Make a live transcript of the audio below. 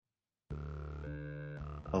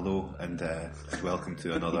Hello and welcome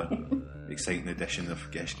to another exciting edition of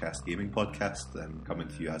Geshcast Gaming Podcast, coming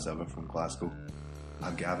to you as ever from Glasgow.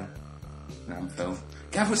 I'm Gavin. And I'm Phil.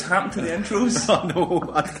 Gav, what's happened to the intros? Oh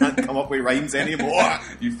no, I can't come up with rhymes anymore.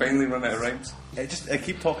 You finally run out of rhymes? I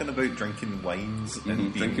keep talking about drinking wines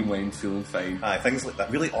and drinking wine, feeling fine. Things like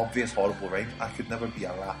that, really obvious, horrible rhymes. I could never be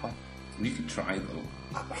a rapper. You could try though.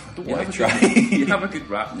 I don't want to try. You have a good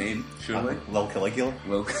rap name, surely. Lil Caligula.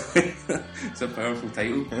 It's a powerful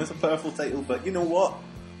title. It's a powerful title, but you know what?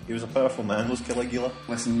 He was a powerful man, was Caligula.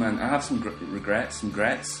 Listen, man, I have some regrets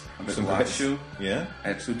about the last show. Yeah?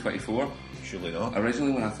 Episode 24. Surely not.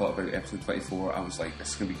 Originally, when I thought about episode 24, I was like, this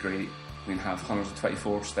is going to be great. We can have Hunters of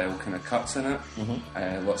 24 style kind of cuts in it.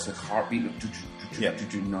 Mm-hmm. Lots of heartbeat,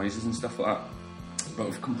 noises and stuff like that. But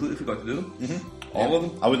we've completely forgot to do them. Mm-hmm. All of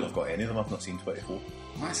them. I wouldn't have got any of them. I've not seen 24.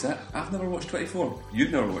 That's it. I've never watched 24.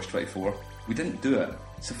 You've never watched 24. We didn't do it.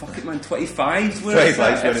 So fuck it, man. 25's where it's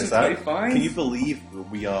at. Episode 25. Can you believe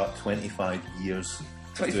we are 25 years?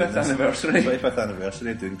 25th anniversary. 25th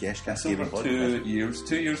anniversary of doing Geshcast Gaming Podcast.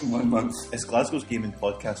 2 years and 1 month. It's Glasgow's gaming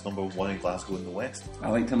podcast number 1 in Glasgow in the West. I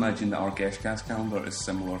like to imagine that our Geshcast calendar is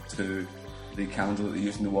similar to the calendar that they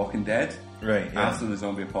use in The Walking Dead. Right, yeah. After the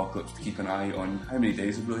zombie apocalypse, to keep an eye on how many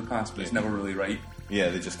days have really passed, but it's never really right. Yeah,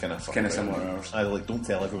 they just kind of similar hours. Either like, don't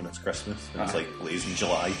tell everyone it's Christmas, and it's like, late in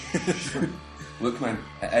July. Look, man,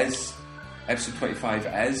 it is. Episode 25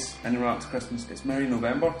 is in and around Christmas. It's Merry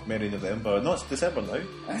November. Merry November. No, it's December now.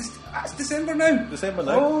 It's December now. December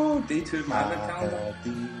now. Oh, day 2 of my calendar.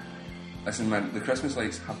 Listen, man, the Christmas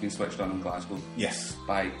lights have been switched on in Glasgow. Yes.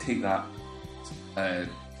 By Take That,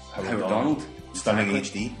 Howard Donald. Stunning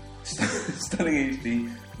HD. Stunning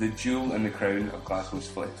HD. The jewel in the crown of Glasgow's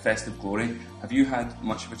festive glory. Have you had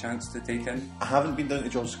much of a chance to take in? I haven't been down to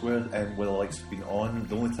George Square where the lights have been on.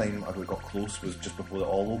 The only time I really got close was just before it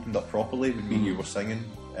all opened up properly when me and you were singing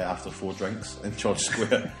after 4 drinks in George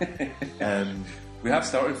Square. We have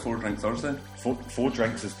started 4 Drink Thursday. 4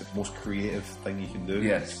 drinks is the most creative thing you can do.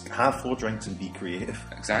 Yes. Have 4 drinks and be creative.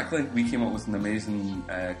 Exactly. We came up with an amazing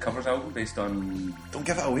covers album based on... Don't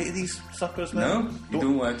give it away to these suckers, man. No? You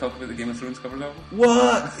don't want to talk about the Game of Thrones covers album?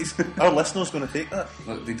 What? Our listeners going to take that?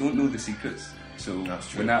 Look, they don't know the secrets. So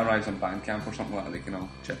when that arrives on Bandcamp or something like that, they can all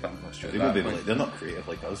chip in. That's true. They're not creative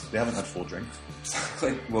like us. They haven't had 4 drinks.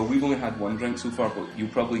 Exactly. Well, we've only had 1 drink so far, but you'll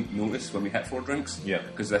probably notice when we hit 4 drinks. Yeah.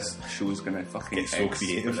 Because this show's going to fucking get so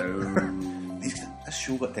creative. This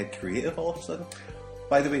show got dead creative all of a sudden.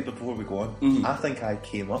 By the way, before we go on, I think I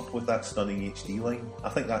came up with that Stunning HD line. I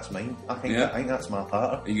think that's mine. I think that's my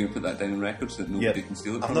part. Are you going to put that down in records so that nobody can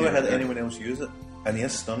steal it from I've never heard anyone else use it. And he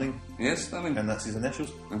is stunning. He is stunning. And that's his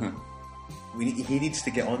initials. He needs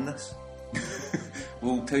to get on this.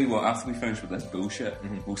 We'll tell you what, after we finish with this bullshit,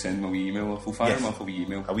 we'll send him a wee email. We'll fire him off a wee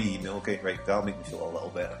email. A wee email, okay, right, that'll make me feel a little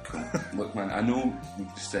better. Look, man, I know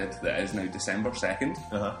we've just said that it is now December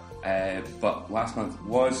 2nd, but last month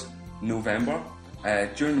was November.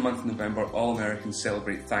 During the month of November, all Americans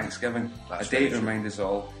celebrate Thanksgiving, a day to remind us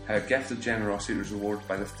all how a gift of generosity is rewarded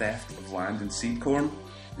by the theft of land and seed corn,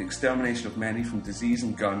 the extermination of many from disease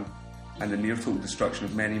and gun, and the near total destruction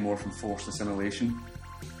of many more from forced assimilation.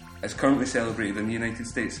 It's currently celebrated in the United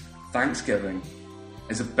States. Thanksgiving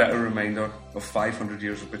is a bitter reminder of 500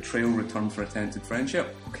 years of betrayal returned for attempted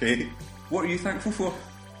friendship. Okay. What are you thankful for?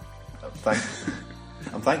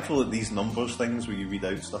 I'm thankful that these numbers things where you read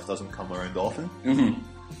out stuff doesn't come around often. And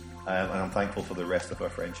I'm thankful for the rest of our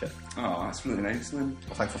friendship. Oh, that's really nice, man.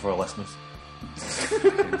 I'm thankful for our listeners.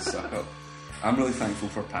 Suck up. I'm really thankful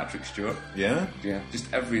for Patrick Stewart. Yeah? Yeah.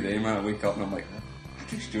 Just every day, man, I wake up and I'm like,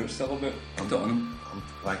 Patrick Stewart's still a bit. I'm on him. I'm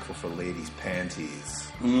thankful for ladies' panties.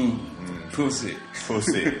 Pussy.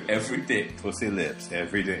 Every day. Pussy lips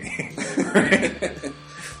every day.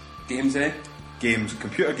 Games, eh? Games,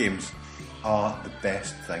 computer games are the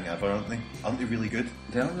best thing ever, aren't they? Aren't they really good?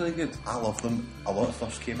 They are really good. I love them. A lot of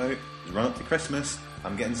stuff came out. Run up to Christmas.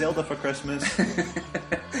 I'm getting Zelda for Christmas.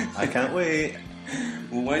 I can't wait.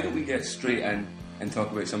 Well, why don't we get straight in and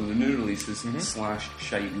talk about some of the new releases /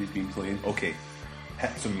 shite we've been playing. Okay,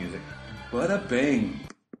 hit some music. Bada bing.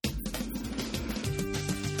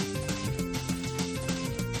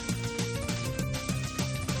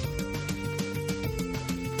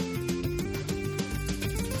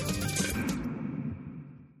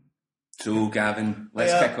 So, Gavin,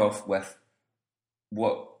 let's kick off with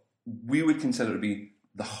what we would consider to be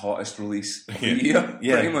the hottest release of the year,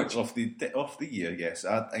 pretty much. Of the year, yes.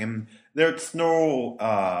 There's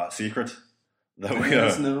no secret that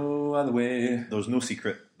There's no other way. There's no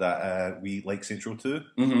secret that we like Saints Row 2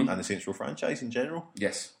 and the Saints Row franchise in general.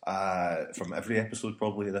 Yes. From every episode,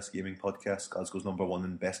 probably, of this gaming podcast, Glasgow's number 1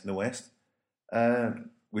 and best in the West.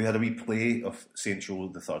 we had a replay of Saints Row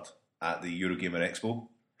the Third at the Eurogamer Expo. A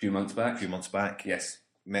few months back. Yes.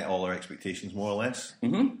 Met all our expectations, more or less.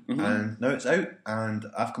 Mm-hmm. And now it's out, and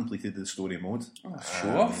I've completed the story mode.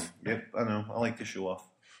 Show off? Yep, I know. I like to show off.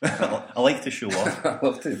 I like to show off. I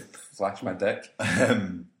love to flash my dick.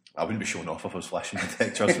 I wouldn't be showing off if I was flashing my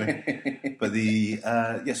dick, trust me. But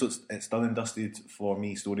so it's done and dusted for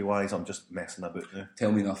me story-wise. I'm just messing about now.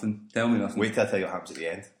 Tell me nothing. Wait till I tell you what happens at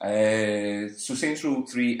the end. So Saints Row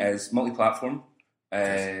 3 is multi-platform.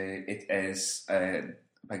 It is a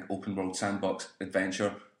big open world sandbox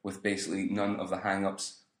adventure with basically none of the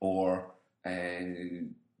hang-ups or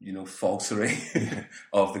falsery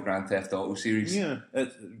of the Grand Theft Auto series. Yeah,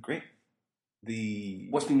 it's great.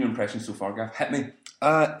 What's been your impression so far, Gav? Hit me.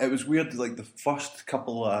 It was weird. Like the first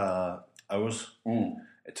couple hours,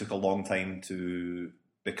 it took a long time to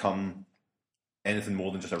become anything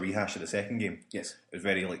more than just a rehash of the second game. Yes, it was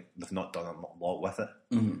very like they've not done a lot with it.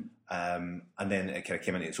 Mm-hmm. And then it kind of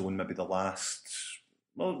came into its own. Maybe the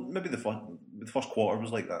first quarter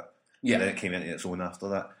was like that. Yeah. And then it came into its own after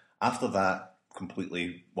that. After that,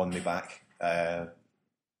 completely won me back.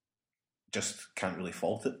 Just can't really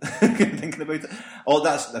fault it. Thinking about it. Oh,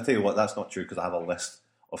 I tell you what, that's not true because I have a list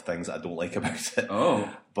of things that I don't like about it. Oh,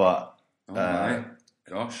 but my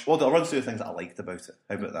gosh. Well, I'll run through the things that I liked about it.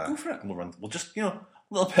 How about that? Go for it. We'll just a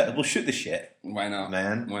little bit. We'll shoot the shit. Why not,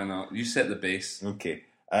 man? Why not? You set the base. Okay.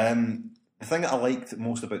 The thing that I liked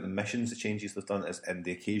most about the missions, the changes they've done, is in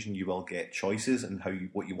the occasion you will get choices and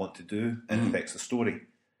what you want to do, and it affects the story,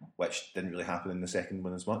 which didn't really happen in the second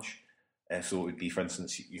one as much. So it would be, for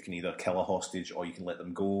instance, you can either kill a hostage or you can let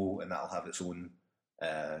them go, and that'll have its own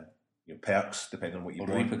perks depending on what you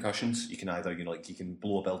want. Repercussions. You can either you can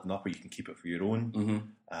blow a building up or you can keep it for your own. Mm-hmm.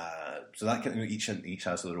 So that each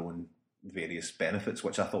has their own various benefits,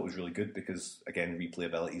 which I thought was really good because again,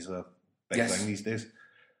 replayability is a big thing these days.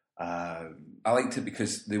 I liked it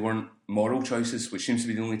because they weren't moral choices, which seems to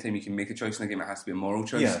be the only time you can make a choice in a game. It has to be a moral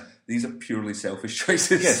choice. Yeah. These are purely selfish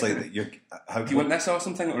choices. Yeah, it's like do you want this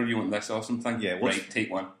awesome thing or do you want this awesome thing? Yeah, right,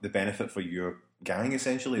 take one. The benefit for your gang,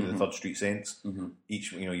 essentially, the Third Street Saints. Mm-hmm.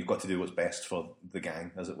 Each, you've got to do what's best for the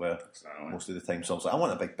gang, as it were. Exactly. Most of the time, so I was like, I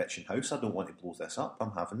want a big bitching house. I don't want to blow this up.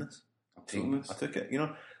 I'm having this. I'm taking this. I took it.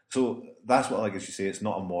 So that's what I like, as you say. It's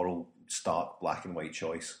not a moral, stark black and white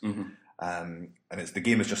choice. Mm-hmm. And the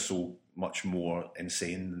game is just so much more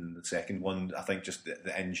insane than the second one. I think just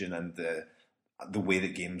the engine and the way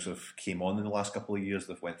that games have came on in the last couple of years,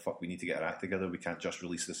 they've went, fuck, we need to get our act together. We can't just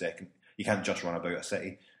release the second. You can't just run about a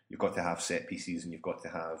city. You've got to have set pieces and you've got to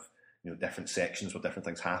have different sections where different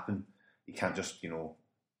things happen. You can't just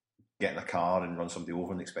get in a car and run somebody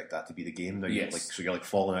over and expect that to be the game. Now you're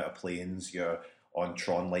falling out of planes. You're on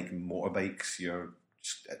Tron like motorbikes.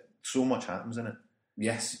 So much happens in it.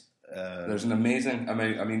 Yes. There's an amazing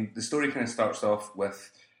amount. I mean, the story kind of starts off with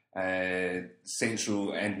Saints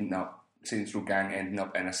Row gang ending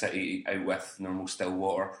up in a city out with normal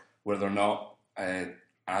Stillwater, where they're not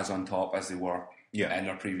as on top as they were in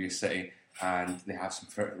their previous city, and they have some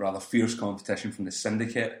rather fierce competition from the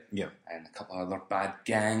Syndicate and a couple of other bad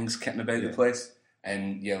gangs kicking about the place.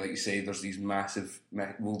 And like you say, there's these massive.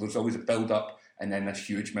 There's always a build up, and then this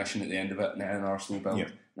huge mission at the end of it, and then another slow build,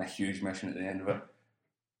 and a huge mission at the end of it.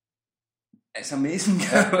 It's amazing.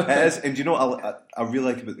 It is, and you know what I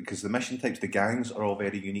really like about it, because the mission types, the gangs are all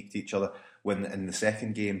very unique to each other. When in the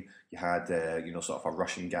second game you had sort of a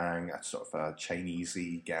Russian gang, a sort of a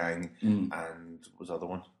Chinesey gang, and what was the other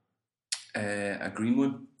one? A green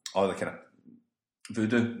one. Oh, the kind of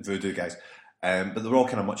voodoo guys. But they're all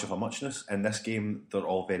kind of much of a muchness. In this game, they're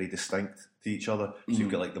all very distinct to each other. So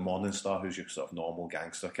you've got like the Morningstar, who's your sort of normal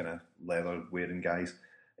gangster kind of leather wearing guys.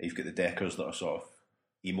 You've got the Deckers that are sort of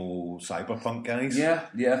emo cyberpunk guys. Yeah.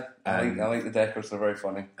 I like the Deckers, they're very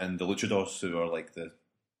funny. And the Luchadors, who are like the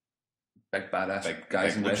big badass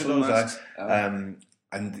guys in wrestling masks. And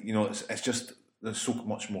it's just, they're so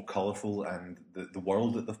much more colourful, and the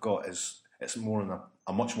world that they've got it's more on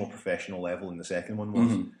a much more professional level than the second one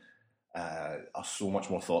was. There's so much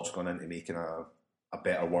more thoughts gone into making a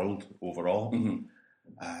better world overall.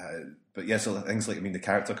 But so things like, the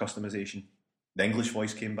character customization, the English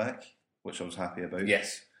voice came back, which I was happy about.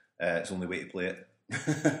 Yes. It's the only way to play it.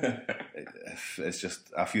 It's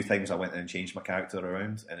just a few times I went in and changed my character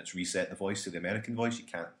around, and it's reset the voice to the American voice. You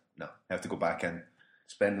can't. No, you have to go back in.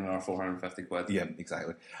 Spend another 450 quid. Yeah,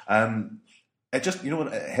 exactly. It just,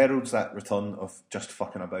 it heralds that return of just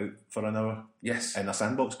fucking about for an hour. Yes. In a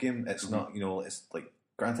sandbox game, it's not, it's like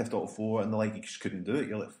Grand Theft Auto 4 and the like, you just couldn't do it.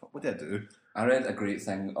 You're like, what did I do? I read a great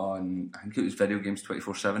thing on, I think it was Video Games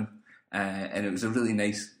 24/7, and it was a really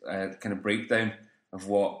nice kind of breakdown of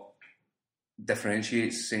what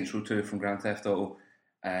differentiates Saints Row 2 from Grand Theft Auto,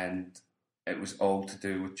 and it was all to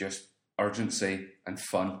do with just urgency and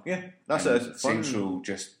fun. Yeah, that's it. Saints Row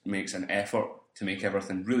just makes an effort to make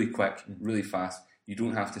everything really quick, really fast. You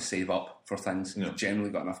don't have to save up for things. You've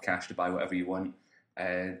generally got enough cash to buy whatever you want.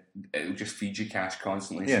 It'll just feed you cash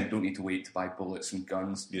constantly, so you don't need to wait to buy bullets and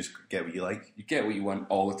guns. You just get what you like. You get what you want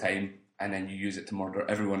all the time, and then you use it to murder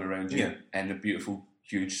everyone around you in a beautiful,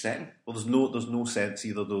 huge setting. Well, there's no sense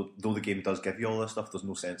either, though the game does give you all this stuff, there's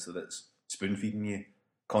no sense that it's spoon-feeding you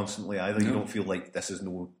constantly either. No. You don't feel like this is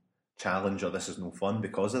no challenge or this is no fun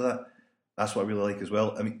because of that. That's what I really like as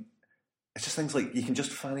well. I mean, it's just things like you can just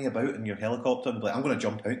fanny about in your helicopter and be like, I'm going to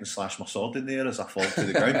jump out and slash my sword in there as I fall to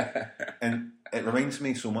the ground. And it reminds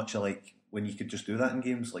me so much of like when you could just do that in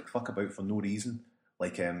games, like fuck about for no reason.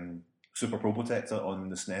 Like Super Probotector on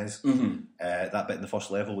the SNES, that bit in the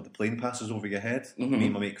first level with the plane passes over your head. Me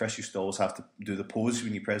and my mate Chris used to always have to do the pose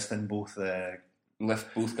when you pressed in both...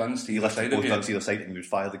 lift both guns to either side. Both guns to either side, and you would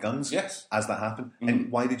fire the guns. Yes, as that happened.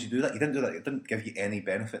 And why did you do that? You didn't do that. It didn't give you any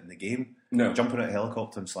benefit in the game. No, jumping out of a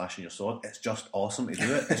helicopter and slashing your sword. It's just awesome to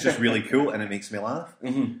do it. It's just really cool, and it makes me laugh.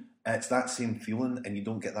 It's that same feeling, and you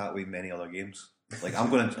don't get that with many other games. Like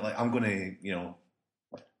I'm gonna,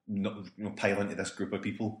 pile into this group of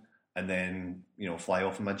people, and then fly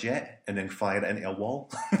off in my jet, and then fire it into a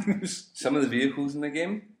wall. Some of the vehicles in the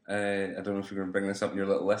game. I don't know if you're going to bring this up in your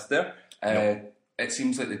little list there. No. It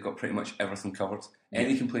seems like they've got pretty much everything covered.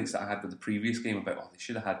 Any complaints that I had with the previous game about, they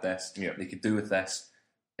should have had this, they could do with this,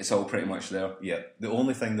 it's all pretty much there. Yeah, the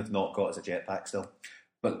only thing they've not got is a jetpack still.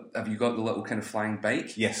 But have you got the little kind of flying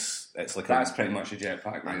bike? Yes, it's like that's pretty much a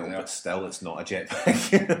jetpack right there. But still, it's not a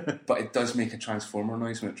jetpack. But it does make a transformer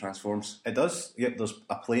noise when it transforms. It does. Yep, there's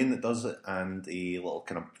a plane that does it, and a little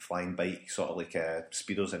kind of flying bike, sort of like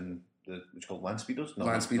speeders in what's called land speeders. No,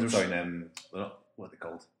 land speeders. Sorry, what are they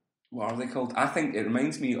called? What are they called? I think it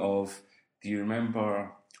reminds me of. Do you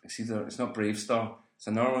remember? It's not Brave Star. It's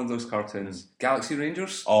another one of those cartoons. Galaxy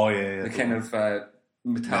Rangers. Oh yeah. The kind of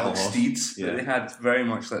metallic steeds that they had, very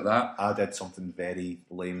much like that. I did something very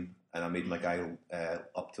lame, and I made my guy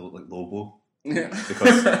up to look like Lobo. Yeah.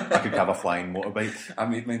 Because I could have a flying motorbike. I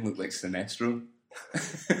made mine look like Sinestro.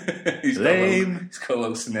 Lame. He's got a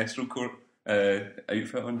little Sinestro court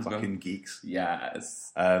outfit on. Fucking geeks.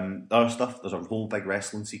 Yes. Other stuff. There's a whole big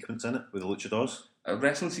wrestling sequence in it with the luchadors. A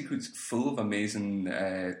wrestling sequence full of amazing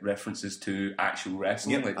references to actual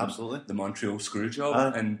wrestling, like absolutely. The Montreal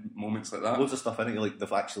Screwjob and moments like that. Loads of stuff in it. Like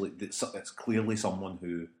it's clearly someone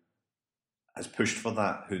who has pushed for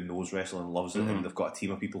that, who knows wrestling and loves it, and they've got a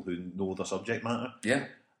team of people who know their subject matter. Yeah.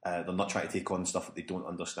 They're not trying to take on stuff that they don't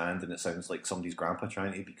understand, and it sounds like somebody's grandpa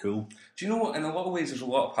trying to be cool. Do you know what? In a lot of ways, there's a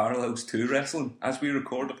lot of parallels to wrestling. As we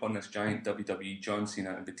record upon this giant WWE John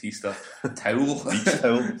Cena and Batista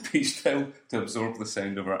beach towel to absorb the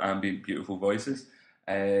sound of our ambient, beautiful voices.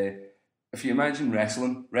 If you imagine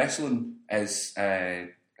wrestling is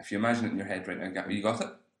if you imagine it in your head right now, you got it?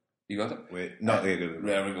 You got it? Wait, no,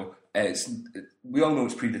 there we go. We all know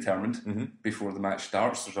it's predetermined before the match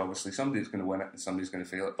starts. There's obviously somebody that's going to win it and somebody's going to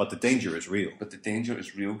fail it. But the danger is real.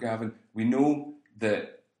 Gavin. We know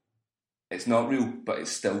that it's not real, but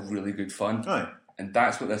it's still really good fun. Right. And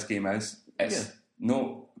that's what this game is. It's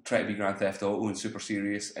not try to be Grand Theft Auto and super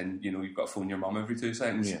serious and, you've got to phone your mum every 2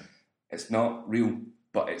 seconds. Yeah. It's not real,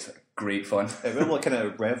 but it's great fun. It really kind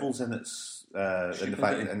of revels in its... in the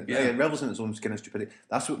fact, it revels in its own kind of stupidity.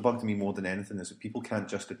 That's what bugged me more than anything, is that people can't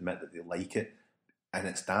just admit that they like it, and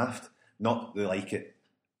it's daft. Not they like it.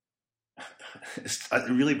 It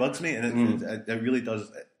really bugs me, and it really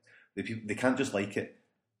does. They can't just like it,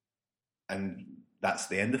 and that's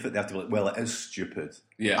the end of it. They have to be like, well, it is stupid.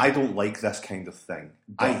 Yeah, I don't like this kind of thing.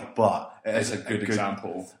 But it's a good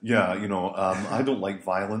example. Yeah, I don't like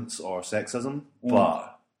violence or sexism,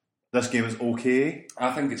 but. This game is okay.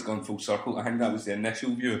 I think it's gone full circle. I think that was the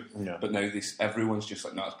initial view. Yeah. But now everyone's just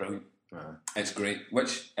like, no, it's brilliant. It's great.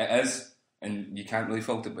 Which it is, and you can't really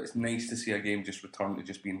fault it, but it's nice to see a game just return to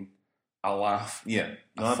just being a laugh. Yeah.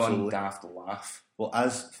 A fun, daft laugh. Well,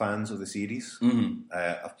 as fans of the series,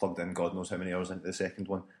 I've plugged in God knows how many hours into the second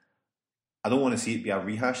one. I don't want to see it be a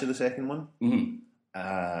rehash of the second one.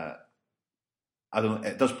 I don't know.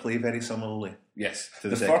 It does play very similarly. Yes.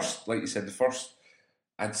 The first, like you said,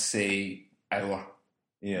 I'd say hour.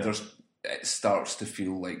 Yeah. It starts to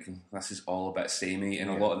feel like this is all a bit samey,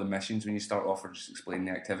 and a lot of the missions when you start off are just explaining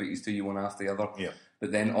the activities to you one after the other. Yeah.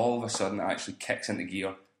 But then all of a sudden it actually kicks into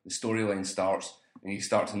gear. The storyline starts, and you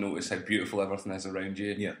start to notice how beautiful everything is around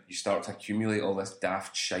you. Yeah. You start to accumulate all this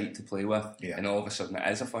daft shite to play with, and all of a sudden it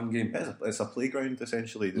is a fun game. It's a playground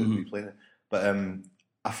essentially that we play in. But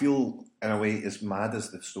I feel, in a way, as mad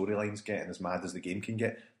as the storylines get and as mad as the game can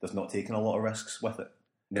get, there's not taking a lot of risks with it.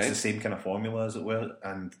 It's the same kind of formula, as it were,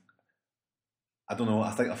 and I don't know.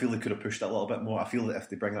 I feel they could have pushed it a little bit more. I feel that if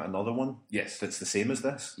they bring out another one, that's the same as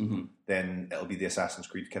this, then it'll be the Assassin's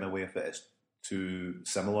Creed kind of way. If it's too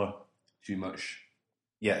similar, too much,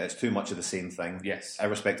 it's too much of the same thing. Yes,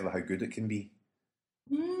 irrespective of how good it can be.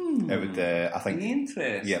 It would. I think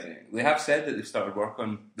interesting. Yeah, they have said that they've started work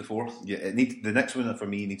on the 4th. Yeah, the next one for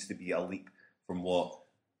me needs to be a leap from what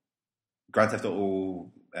Grand Theft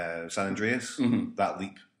Auto San Andreas. That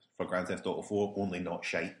leap for Grand Theft Auto 4, only not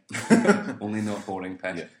shite, only not boring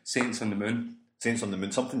piss. Yeah. Saints on the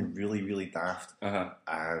Moon, something really, really daft,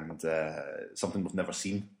 and something we've never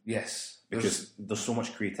seen. Yes, because there's so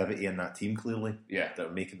much creativity in that team. Clearly, that are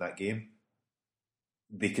making that game.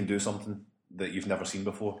 They can do something that you've never seen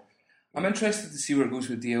before. I'm interested to see where it goes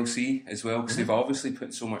with DLC as well, because they've obviously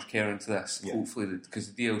put so much care into this. Hopefully,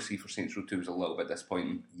 because the DLC for Saints Row 2 was a little bit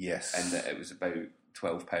disappointing. Yes, and that it was about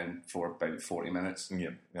 £12 for about 40 minutes.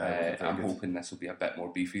 I'm hoping this will be a bit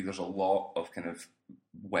more beefy. There's a lot of kind of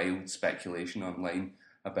wild speculation online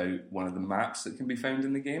about one of the maps that can be found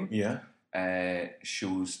in the game.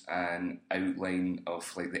 Shows an outline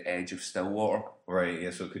of like the edge of Stillwater. Right,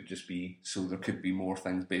 yeah, so it could just be... So there could be more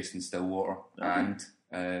things based in Stillwater and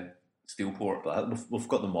Steelport. But we've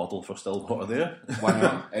got the model for Stillwater there. Why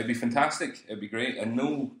not? It'd be fantastic. It'd be great. And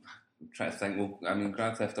I'm trying to think,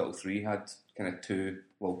 Grand Theft Auto 3 had kind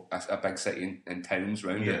of a big city and towns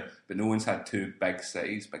around it, but no one's had two big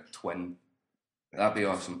cities, big twin. That'd be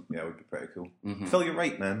awesome. Yeah, it would be pretty cool. Phil, you're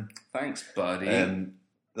right, man. Thanks, buddy. The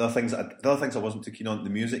other things I wasn't too keen on, the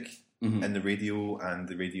music and the radio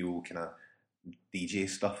kind of DJ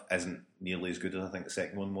stuff isn't nearly as good as I think the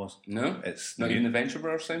second one was. No, it's not even the Venture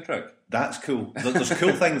Brothers soundtrack. That's cool. There's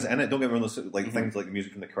cool things in it. Don't get me wrong. There's things like the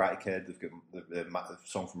music from the Karate Kid. They've got the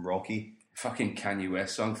song from Rocky. Fucking Kanye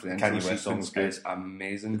West song for the intro sequence is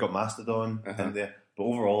amazing. They've got Mastodon in there. But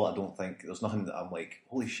overall, I don't think there's nothing that I'm like,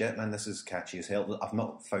 holy shit, man, this is catchy as hell. I've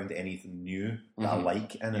not found anything new that I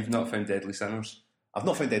like in it. You've not found Deadly Sinners? I've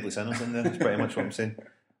not found Deadly Sinners in there. That's pretty much what I'm saying.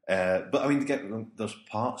 But I mean, there's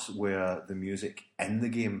parts where the music in the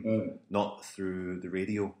game, not through the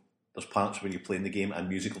radio. There's parts when you're playing the game and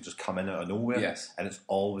music will just come in out of nowhere, and it's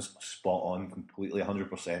always spot on, completely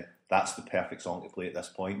 100%. That's the perfect song to play at this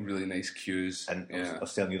point. Really nice cues. And I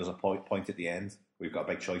was telling you, there's a point at the end where you've got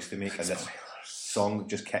a big choice to make, and this song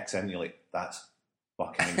just kicks in. You're like, that's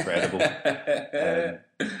fucking incredible.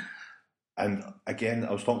 And again,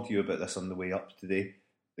 I was talking to you about this on the way up today.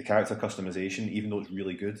 The character customization, even though it's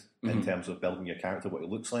really good in terms of building your character, what it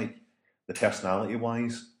looks like, the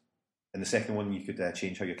personality-wise, in the second one you could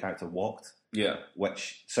change how your character walked,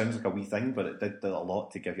 which sounds like a wee thing, but it did a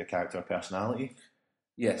lot to give your character a personality.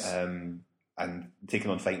 Yes. And taking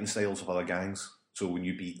on fighting styles of other gangs. So when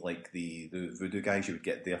you beat like the voodoo guys, you would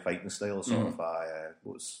get their fighting style, sort of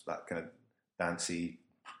what's that kind of dancey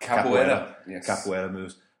capoeira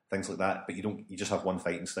moves. Things like that, but you just have one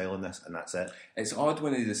fighting style in this, and that's it. It's odd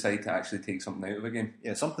when they decide to actually take something out of a game.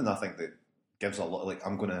 Yeah, something I think that gives a lot. Like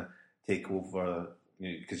I'm going to take over,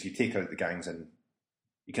 because you take out the gangs and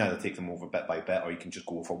you can either take them over bit by bit, or you can just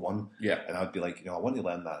go for one. Yeah, and I'd be like, I want to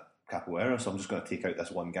learn that capoeira, so I'm just going to take out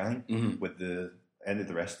this one gang. With the end of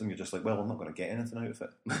the rest of them, you're just like, well, I'm not going to get anything out of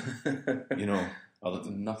it. Other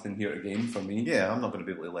than nothing here to gain for me. Yeah, I'm not going to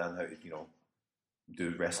be able to learn how to,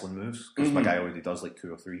 do wrestling moves, because my guy already does like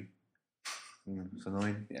 2 or 3. It's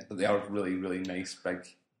annoying. Yeah, but they are really, really nice big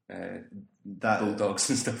bulldogs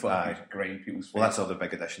and stuff like that. Grind people's face. Well, that's the other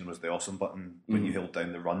big addition was the awesome button when you hold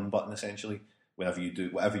down the run button. Essentially, whatever you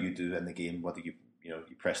do in the game, whether you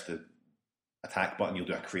press the attack button, you'll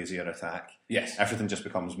do a crazier attack. Yes, everything just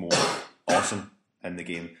becomes more awesome in the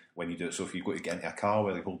game when you do it. So if you go to get into a car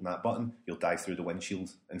while you're holding that button, you'll dive through the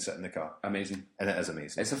windshield and sit in the car. Amazing. And it is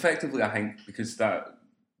amazing. It's effectively, I think, because the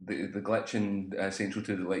glitch in Saints Row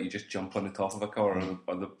 2 that let you just jump on the top of a car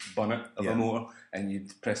or the bonnet of a motor, and you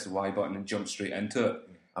press the Y button and jump straight into it.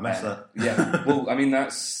 I missed that. Yeah. Well, I mean, I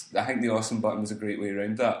think the awesome button was a great way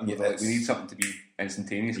around that. We need something to be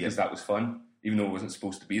instantaneous because that was fun. Even though it wasn't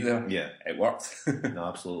supposed to be there, it worked. No,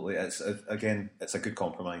 absolutely. It's a good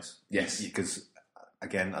compromise. Yes. Because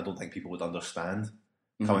again, I don't think people would understand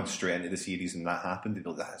coming straight into the series and that happened. They'd be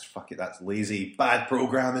like, that's lazy, bad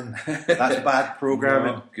programming. That's bad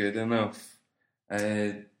programming. Not good enough.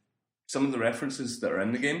 Some of the references that are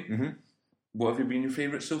in the game, what have been your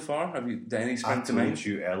favourites so far? Have you done any spring to mind? I told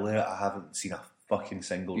you earlier, I haven't seen a fucking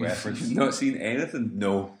single reference. You've not seen anything?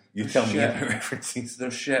 No. You tell me about references.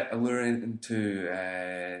 There's shit alluring into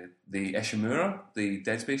the Ishimura, the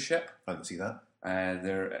Dead Space ship. I didn't see that.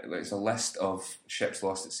 It's a list of ships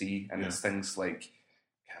lost at sea, and it's things like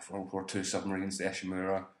World War II submarines, the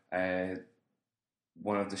Ishimura.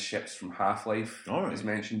 One of the ships from Half-Life is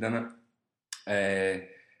mentioned in it.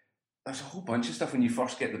 There's a whole bunch of stuff when you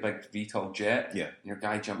first get the big VTOL jet. Yeah. Your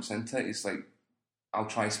guy jumps into it. He's like, "I'll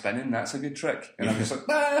try spinning. That's a good trick." And I'm just like,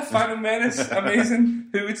 Phantom Menace, amazing.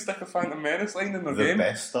 Who would stick a Phantom Menace line in their game? The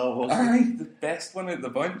best Star Wars. Aye, the best one out the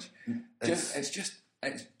bunch.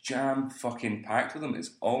 It's jam fucking packed with them.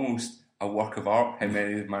 It's almost a work of art how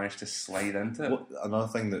many they've managed to slide into it. Another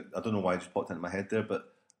thing that I don't know why it just popped into my head there,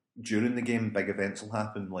 but during the game, big events will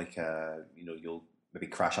happen. Like you'll maybe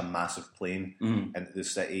crash a massive plane into the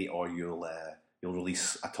city, or you'll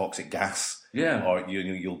release a toxic gas, or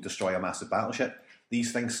you'll destroy a massive battleship.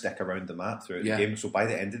 These things stick around the map throughout the game. So by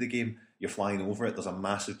the end of the game, you're flying over it. There's a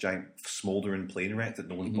massive, giant, smouldering plane wreck that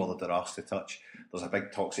no one bothered their arse to touch. There's a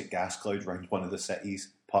big toxic gas cloud around one of the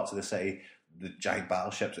parts of the city. The giant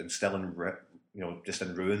battleships and still just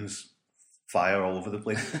in ruins, fire all over the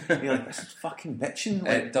place. And you're like, this is fucking bitching.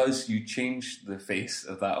 Like, it does. You change the face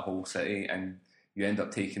of that whole city, and you end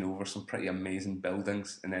up taking over some pretty amazing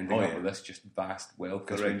buildings, and ending up with this just vast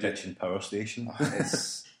wealth around it. Bitchin' power station.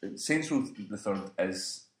 Saints Row the Third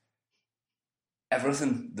is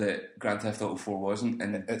everything that Grand Theft Auto 4 wasn't,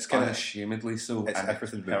 and it's kind of unashamedly so. It's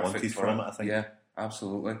everything we wanted from it, I think. Yeah,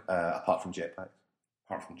 absolutely. Apart from jetpacks.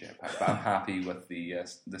 But I'm happy with the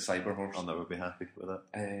Cyber Horse. I'll never be happy with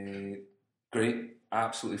it. Great,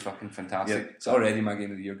 absolutely fucking fantastic. Yeah. It's already my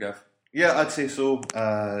game of the year, Gav. Yeah, I'd say so.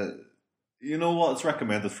 You know what? It's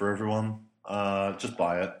recommended for everyone. Just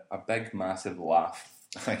buy it. A big, massive laugh.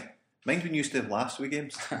 Mind when you used to have laughs with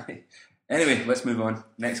games? Anyway, let's move on.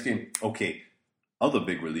 Next game. Okay. Other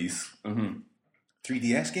big release.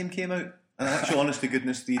 3DS game came out. An actual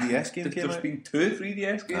honest-to-goodness 3DS game came out. There's been 2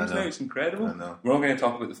 3DS games now. It's incredible. I know. We're all going to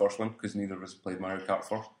talk about the first one because neither of us played Mario Kart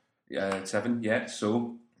 7 yet.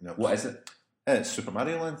 So, what is it? It's Super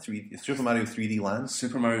Mario Land 3D. Super Mario 3D Land.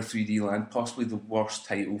 Super Mario 3D Land, possibly the worst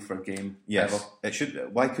title for a game ever. It should.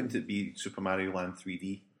 Why couldn't it be Super Mario Land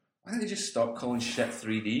 3D? Why don't they just stop calling shit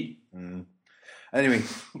 3D? Anyway,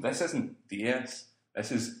 this isn't DS.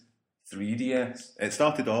 This is 3DS. It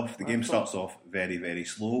started off. The game starts off very, very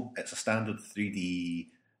slow. It's a standard 3D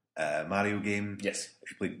Mario game. Yes.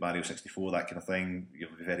 If you played Mario 64, that kind of thing,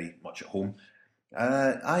 you'll be very much at home.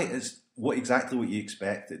 It's exactly what you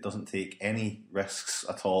expect. It doesn't take any risks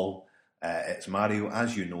at all. It's Mario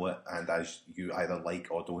as you know it, and as you either like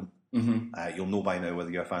or don't. You'll know by now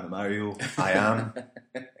whether you're a fan of Mario. I am,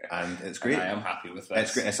 and it's great. I am happy with this.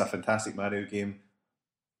 It's great. It's a fantastic Mario game.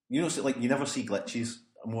 You know, you never see glitches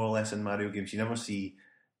more or less in Mario games. You never see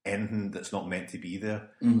anything that's not meant to be there.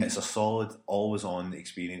 It's a solid, always-on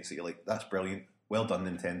experience that you're like, that's brilliant. Well done,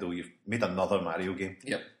 Nintendo. You've made another Mario game.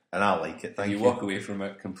 Yep. And I like it. Thank you. You walk away from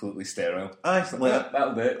it completely sterile.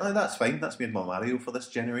 That'll do it. That's fine. That's made my Mario for this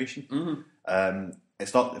generation.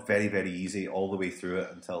 It's not very, very easy all the way through it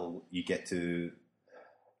until you get to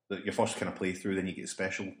your first kind of playthrough. Then you get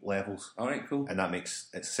special levels. All right, cool. And it's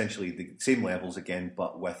essentially the same levels again,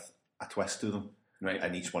 but with a twist to them. Right.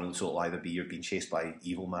 And each one of them, so it'll either be you're being chased by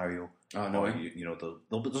evil Mario. Oh no!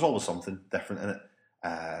 There's always something different in it.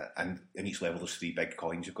 And in each level, there's 3 big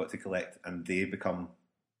coins you've got to collect, and they become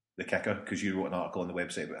the kicker, because you wrote an article on the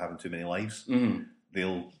website about having too many lives.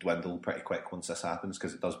 They'll dwindle pretty quick once this happens,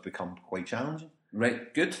 because it does become quite challenging.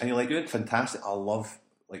 Right, good. And you're like, good, fantastic. I love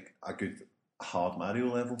like a good hard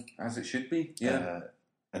Mario level, as it should be. Yeah,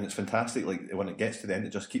 and it's fantastic. Like when it gets to the end,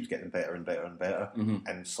 it just keeps getting better and better and better,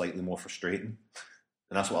 and slightly more frustrating.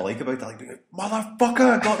 And that's what I like about it. Like, motherfucker,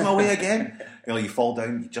 I got in my way again. You fall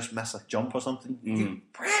down, you just miss a jump or something. You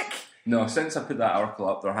prick. No, since I put that article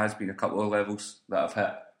up, there has been a couple of levels that I've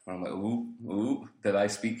hit where I'm like, ooh, did I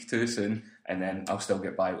speak too soon? And then I'll still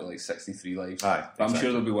get by with like 63 lives. Aye, but I'm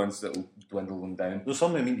sure there'll be ones that'll dwindle them down. There's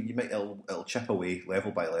some, it'll chip away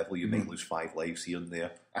level by level. You might lose 5 lives here and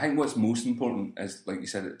there. I think what's most important is, like you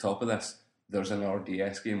said at the top of this, there's an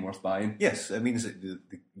RDS game worth buying. Yes, it means that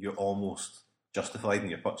you're almost justified in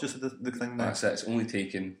your purchase of the thing now. That's it. It's only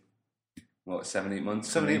taken 7-8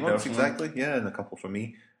 months. 7-8 months, exactly. Yeah, and a couple for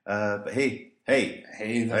me. But hey,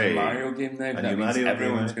 there's a Mario game now. That means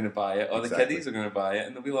everyone's going to buy it. Or the kiddies are going to buy it,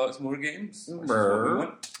 and there'll be lots more games. Which is what we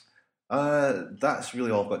want. That's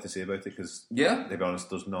really all I've got to say about it, because, to be honest,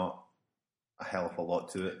 there's not a hell of a lot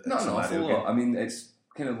to it. Not an awful lot. I mean, it's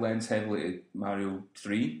kind of lends heavily to Mario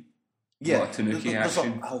 3. Yeah, a lot of Tanuki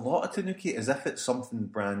action. A lot of Tanuki, as if it's something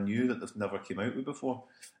brand new that they've never came out with before.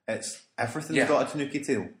 It's everything's got a Tanuki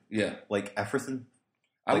tail. Yeah, like everything.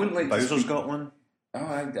 I wouldn't like Bowser's got one.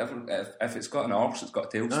 If it's got an arse, it's got a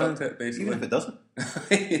tail stuck to it, basically. Even if it doesn't.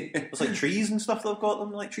 It's like trees and stuff that have got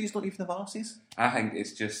them. Like, trees don't even have arses. I think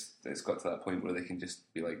it's got to that point where they can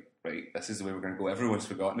just be like, right, this is the way we're going to go. Everyone's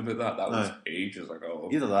forgotten about that. That was ages ago.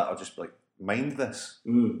 Either that or just be like, mind this.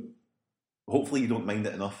 Hopefully you don't mind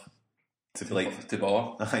it enough to bother. To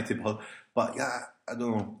bother. But yeah, I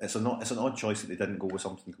don't know. It's an odd choice that they didn't go with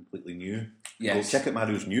something completely new. Yes. Check out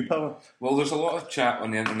Mario's new power. Well, there's a lot of chat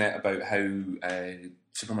on the internet about how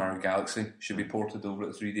Super Mario Galaxy should be ported over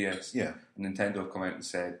to 3DS. Yeah. And Nintendo have come out and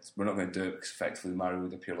said, we're not going to do it because effectively Mario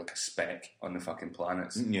would appear like a speck on the fucking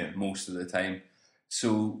planets most of the time.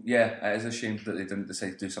 So, yeah, it is a shame that they didn't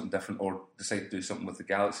decide to do something different or decide to do something with the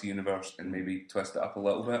Galaxy universe and maybe twist it up a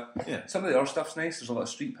little bit. Yeah. Some of the other stuff's nice. There's a lot of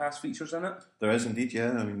Street Pass features in it. There is indeed,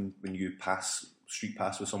 yeah. I mean, when you Street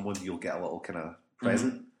Pass with someone, you'll get a little kind of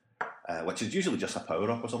present, which is usually just a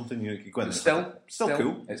power-up or something. You go in and still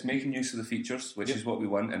cool. It's making use of the features, which is what we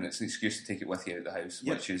want, and it's an excuse to take it with you out of the house,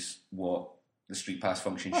 which is what the Street Pass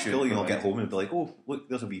function should be. You'll get home and be like, oh, look,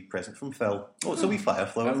 there's a wee present from Phil. Oh, it's a wee fire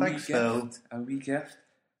flower. Thanks, Phil. A wee gift.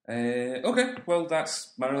 Okay, well,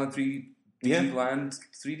 that's Mario Land 3D Land. 3D Land.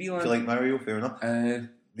 If you like Mario, fair enough.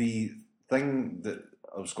 The thing that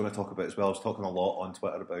I was going to talk about as well, I was talking a lot on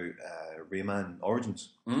Twitter about Rayman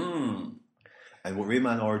Origins. And what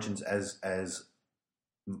Rayman Origins is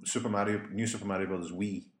New Super Mario Bros.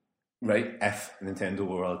 Wii. Right. If Nintendo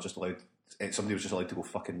were just allowed, somebody was just allowed to go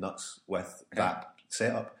fucking nuts with that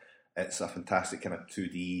setup. It's a fantastic kind of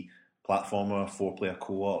 2D platformer, 4-player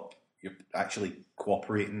co-op. You're actually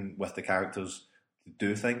cooperating with the characters to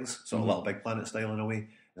do things, sort of Little Big Planet style in a way.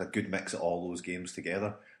 It's a good mix of all those games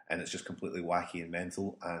together, and it's just completely wacky and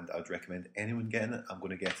mental, and I'd recommend anyone getting it. I'm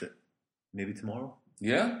going to get it maybe tomorrow.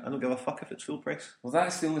 Yeah? I don't give a fuck if it's full price. Well,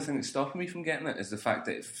 that's the only thing that's stopping me from getting it, is the fact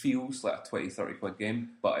that it feels like a 20, 30 quid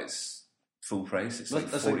game, but it's full price. It's like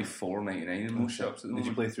 $44.99 in most shops at the moment. Did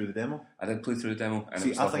you play through the demo? I did play through the demo, and it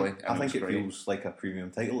was lovely. I think it feels like a premium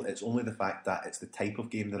title. It's only the fact that it's the type of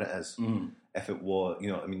game that it is. If it was,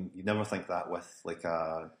 you never think that with like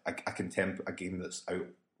a game that's out.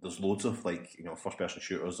 There's loads of first-person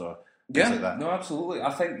shooters or things like that. No, absolutely.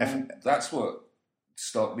 I think that's what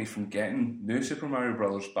stopped me from getting new Super Mario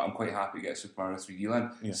Brothers, but I'm quite happy to get Super Mario 3D Land.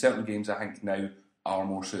 Yeah. Certain games I think now are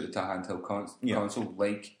more suited to a handheld console,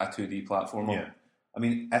 like a 2D platformer. Yeah. I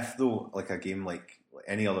mean, if though, like a game like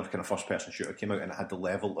any other kind of first-person shooter came out and it had the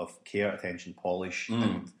level of care, attention, polish,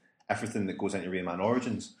 and everything that goes into Rayman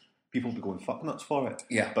Origins, people would be going fuck nuts for it.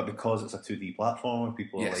 Yeah. But because it's a 2D platformer,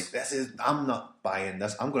 people are like, I'm not buying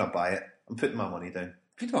this, I'm going to buy it, I'm putting my money down.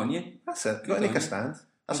 Good on you. That's it. You've got to make a stand.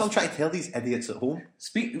 That's what I'm trying to tell these idiots at home.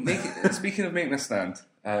 Speaking of making a stand,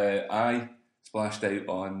 I splashed out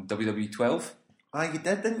on WWE 12. You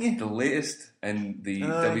did, didn't you? The latest in the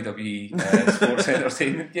WWE sports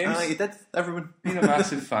entertainment games. You did, everyone. Being a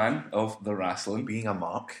massive fan of the wrestling. Being a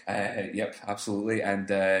mark. Yep, absolutely. And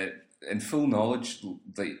in full knowledge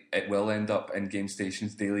that it will end up in Game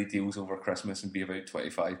Station's daily deals over Christmas and be about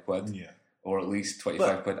 25 quid. Yeah. Or at least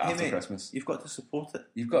 25 quid after Christmas. You've got to support it.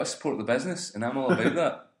 You've got to support the business, and I'm all about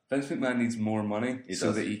that. Vince McMahon needs more money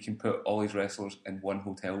that he can put all his wrestlers in one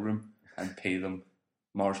hotel room and pay them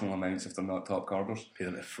marginal amounts if they're not top carders. Pay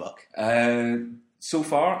them to fuck. So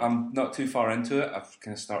far, I'm not too far into it. I've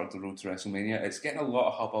kind of started the road to WrestleMania. It's getting a lot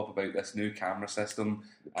of hubbub about this new camera system.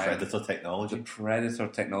 Predator technology. The Predator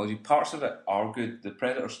technology. Parts of it are good. The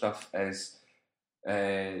Predator stuff is...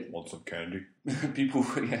 want some candy? People,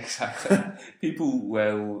 yeah, exactly.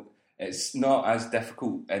 It's not as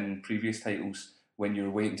difficult in previous titles when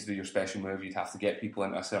you're waiting to do your special move. You'd have to get people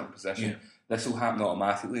into a certain position. Yeah. This will happen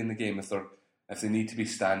automatically in the game. If they need to be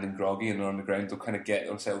standing groggy and they're on the ground, they'll kind of get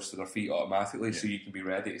themselves to their feet automatically, so you can be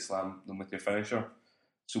ready to slam them with your finisher.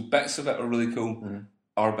 So bits of it are really cool. Mm-hmm.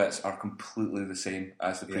 Our bits are completely the same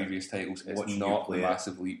as the previous titles. It's not the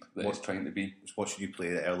massive leap that it's trying to be. Watching you play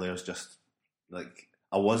it earlier is just like,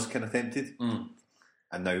 I was kind of tempted,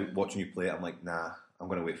 and now watching you play it, I'm like, nah, I'm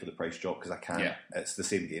going to wait for the price drop because I can't. Yeah. It's the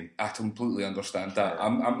same game. I completely understand that. Yeah.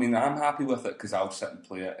 I'm happy with it because I'll sit and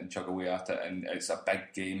play it and chug away at it, and it's a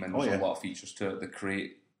big game and there's a lot of features to it. They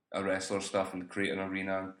create a wrestler stuff and create an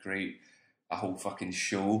arena and create a whole fucking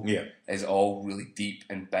show. Yeah. Is all really deep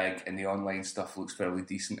and big, and the online stuff looks fairly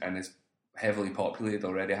decent and is heavily populated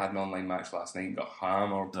already. I had an online match last night and got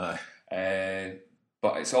hammered.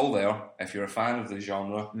 But it's all there. If you're a fan of the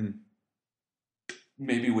genre,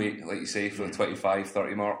 maybe wait, like you say, for the 25,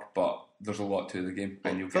 30 mark, but there's a lot to the game,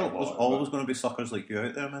 and you'll get a lot. There's always going to be suckers like you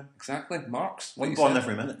out there, man. Exactly, marks. Like born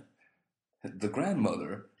every minute. The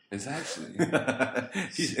grandmother Is actually.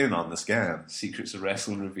 She's in on the scam. Secrets of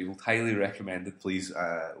Wrestling revealed. Highly recommended. Please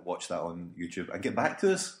watch that on YouTube and get back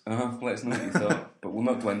to us. Let us know what you thought. But we'll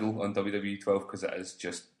not dwindle on WWE 12 because it is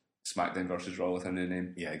just SmackDown versus Raw with a new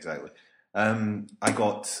name. Yeah, exactly. I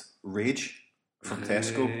got Rage from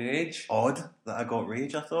Tesco. Rage? Odd that I got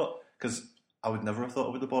Rage, I thought, because I would never have thought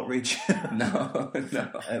I would have bought Rage. No.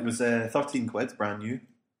 It was 13 quid, brand new.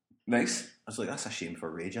 Nice. I was like, that's a shame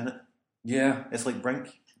for Rage, innit? Yeah. It's like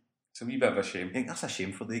Brink. It's a wee bit of a shame. I think that's a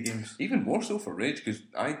shame for the games. Even more so for Rage, because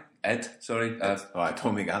I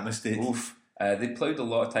don't make that mistake. Oof. They ploughed a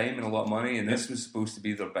lot of time and a lot of money, and this was supposed to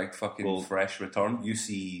be their big fucking fresh return. You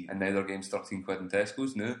see, and now their game's 13 quid in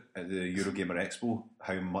Tesco's. No, at the Eurogamer Expo,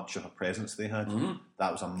 how much of a presence they had. Mm-hmm.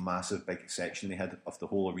 That was a massive big section they had of the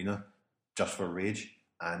whole arena just for Rage,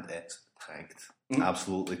 and it tanked.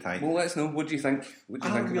 Absolutely tanked. Well, let us know. What do you think? What do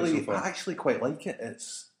you think of it so far? I actually quite like it.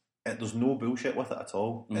 There's no bullshit with it at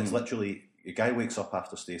all. Mm. It's literally, your guy wakes up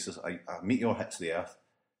after stasis, a meteor hits the earth,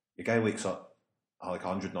 your guy wakes up like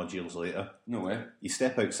 100 odd years later. No way. You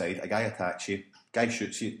step outside, a guy attacks you, guy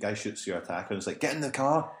shoots your attacker, and it's like, get in the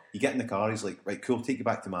car. You get in the car, he's like, right, cool, take you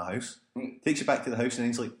back to my house. Takes you back to the house, and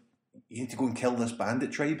he's like, you need to go and kill this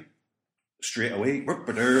bandit tribe. Straight away,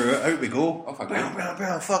 out we go.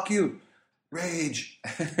 Oh, fuck you. Rage.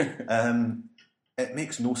 It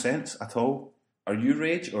makes no sense at all. Are you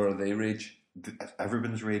Rage or are they Rage?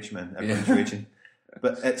 Everyone's Rage, man. Everyone's raging.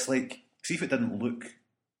 But it's like, see if it didn't look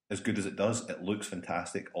as good as it does, it looks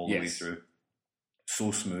fantastic all the way through.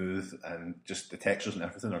 So smooth, and just the textures and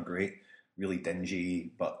everything are great. Really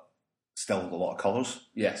dingy, but still a lot of colours.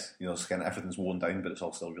 Yes. You know, it's kind of everything's worn down, but it's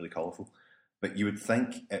all still really colourful. But you would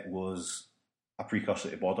think it was a precursor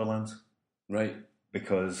to Borderlands. Right.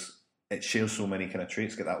 Because it shares so many kind of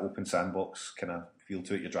traits, get that open sandbox kind of feel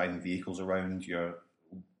to it. You're driving vehicles around, you're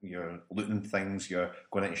looting things, you're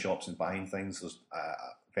going into shops and buying things. There's a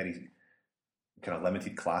very kind of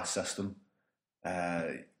limited class system.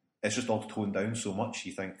 It's just all toned down so much.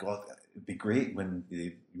 You think, God, it'd be great when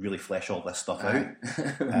they really flesh all this stuff out.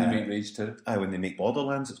 When they make Rage 2. When they make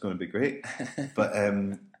Borderlands, it's going to be great. But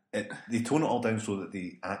they tone it all down so that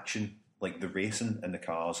the action, like the racing in the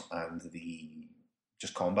cars and the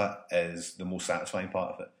just combat, is the most satisfying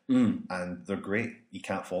part of it. Mm. And they're great. You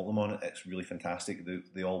can't fault them on it. It's really fantastic.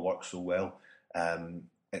 They all work so well.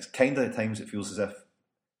 It's kind of at times it feels as if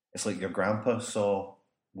it's like your grandpa saw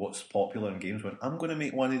what's popular in games, went, I'm going to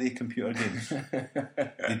make one of the computer games.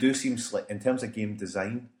 They do seem slick. In terms of game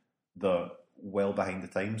design, they're well behind the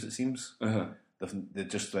times, it seems. Uh-huh. They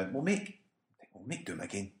just went, we'll make Doom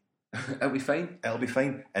again. It'll be fine. It'll be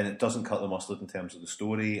fine. And it doesn't cut the mustard in terms of the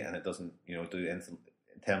story, and it doesn't, do anything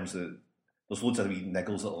in terms of, there's loads of wee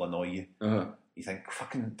niggles that'll annoy you. Uh-huh. You think,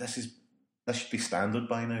 fucking, this should be standard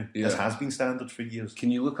by now. Yeah. This has been standard for years.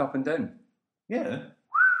 Can you look up and down? Yeah.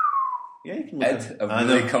 Yeah, you can look Ed, I've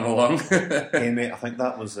really come along. Hey mate, I think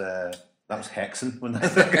that was Hexen when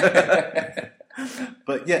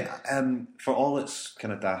But yeah, for all its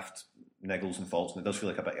kind of daft niggles and faults, and it does feel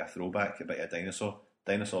like a bit of a throwback, a bit of a dinosaur.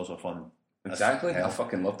 Dinosaurs are fun. Exactly. I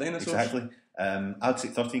fucking love dinosaurs. Exactly. I'd say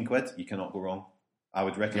 13 quid, you cannot go wrong. I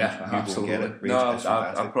would recommend you absolutely. Go and get it. Rage,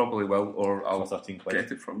 I probably will, or I'll 13 quid.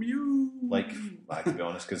 Get it from you. To be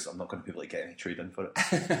honest, because I'm not going to be able to get any trade in for it.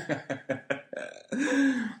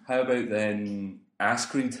 How about then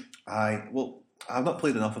Ascreed? I've not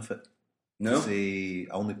played enough of it. No? I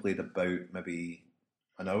only played about maybe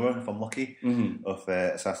an hour, if I'm lucky, of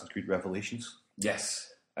Assassin's Creed Revelations.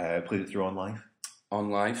 Yes. Played it through OnLive.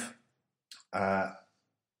 OnLive?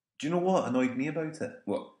 Do you know what annoyed me about it?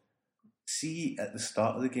 What? See, at the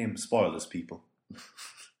start of the game, spoilers, people,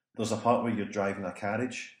 there's a part where you're driving a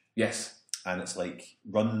carriage. Yes. And it's like,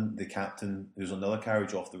 run the captain who's on another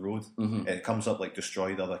carriage off the road. Mm-hmm. It comes up like,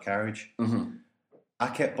 destroy the other carriage. Mm-hmm. I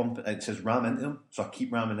kept bumping, it says ram into him, so I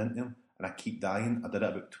keep ramming into him, and I keep dying. I did it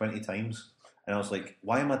about 20 times. And I was like,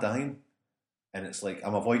 why am I dying? And it's like,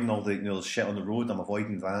 I'm avoiding all the, the shit on the road, I'm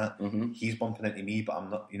avoiding that. Mm-hmm. He's bumping into me, but I'm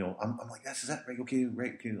not, I'm like, this is it, right, okay.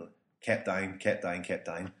 Kept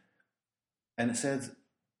dying. And it said,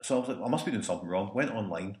 so I was like, I must be doing something wrong. Went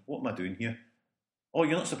online, what am I doing here? Oh,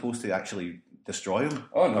 you're not supposed to actually destroy him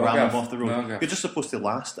or ram him off the road. You're just supposed to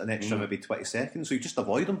last an extra maybe 20 seconds, so you just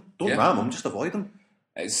avoid him. Don't ram him, just avoid him.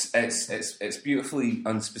 It's beautifully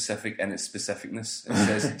unspecific in its specificness. It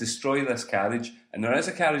says destroy this carriage, and there is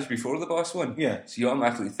a carriage before the boss one. Yeah. So you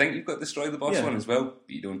automatically think you've got to destroy the boss one as well, but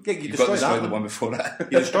you don't. Yeah, you've got to destroy the one before that.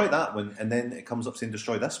 You destroy that one, and then it comes up saying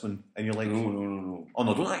destroy this one, and you're like, no. Oh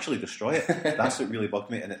no, don't actually destroy it. That's what really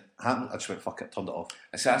bugged me, and it happened. I just went fuck it, turned it off.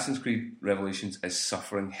 Assassin's Creed Revelations is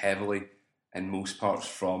suffering heavily in most parts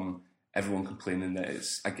from everyone complaining that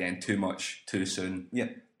it's, again, too much, too soon.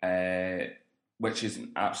 Yeah. Which is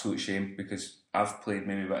an absolute shame, because I've played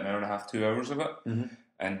maybe about an hour and a half, 2 hours of it,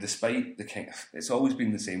 and despite it's always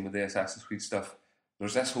been the same with the Assassin's Creed stuff.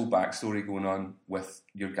 There's this whole backstory going on with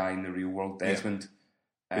your guy in the real world, Desmond.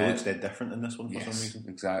 He looks dead different in this one for some reason.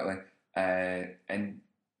 Exactly. And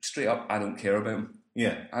straight up, I don't care about him.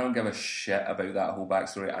 Yeah. I don't give a shit about that whole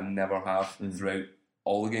backstory. I never have throughout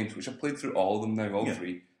all the games, which I've played through all of them now, all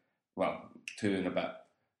 3. Well, 2 and a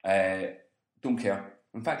bit. Don't care.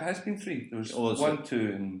 In fact, it has been 3. There was 1, 2,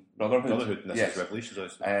 and Brotherhood. And this is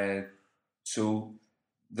Revelation. So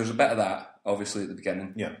there's a bit of that, obviously, at the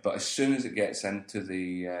beginning. Yeah. But as soon as it gets into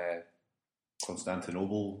the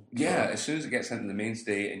Constantinople. As soon as it gets into the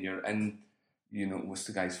mainstay and you're in, what's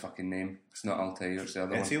the guy's fucking name? It's not Altair, it's the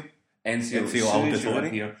other Ezio? one. Ezio. As soon as you're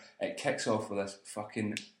in here, it kicks off with this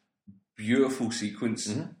fucking beautiful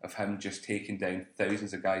sequence of him just taking down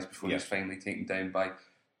thousands of guys before he's finally taken down by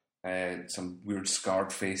some weird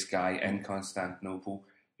scarred face guy in Constantinople.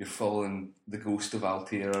 You're following the ghost of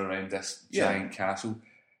Altair around this giant castle.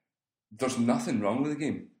 There's nothing wrong with the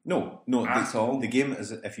game. No, at all. The game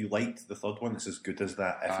is, if you liked the third one, it's as good as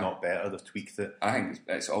that, if not better. They've tweaked it. I think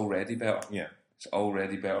it's already better. Yeah, it's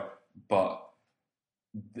already better, but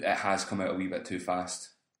it has come out a wee bit too fast.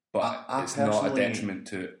 But it's not a detriment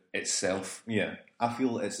to itself. Yeah, I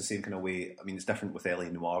feel it's the same kind of way. I mean, it's different with L.A.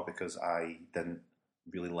 Noire because I didn't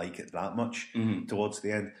really like it that much towards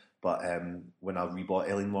the end. But when I rebought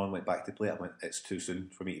L.A. Noire and went back to play it, I went, it's too soon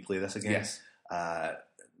for me to play this again. Yes.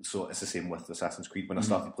 So it's the same with Assassin's Creed. When I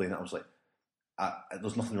started playing it, I was like,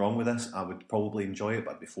 there's nothing wrong with this. I would probably enjoy it,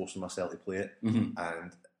 but I'd be forcing myself to play it.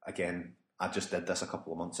 And again, I just did this a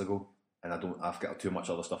couple of months ago, and I've got too much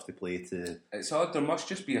other stuff to play to... It's odd. There must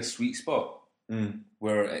just be a sweet spot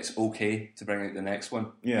where it's okay to bring out the next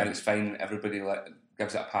one, and it's fine. Everybody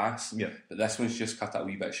gives it a pass. Yeah. But this one's just cut it a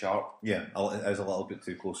wee bit sharp. Yeah, it was a little bit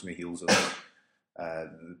too close to my heels of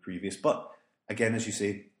the previous. But again, as you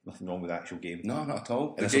say, nothing wrong with the actual game. No, not at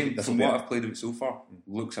all. The game, from what I've played of it so far,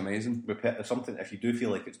 looks amazing. If you do feel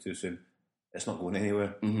like it's too soon, it's not going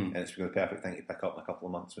anywhere, and it's the perfect thing to pick up in a couple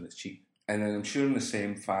of months when it's cheap. And then I'm sure in the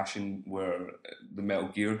same fashion where the Metal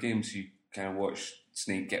Gear games, you kind of watch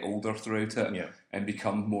Snake get older throughout it and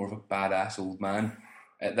become more of a badass old man.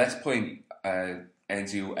 At this point,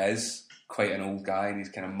 Ezio is quite an old guy, and he's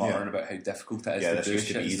kind of muttering about how difficult it is to do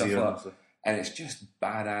shit and stuff like that. And it's just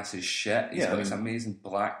badass as shit. He's got this amazing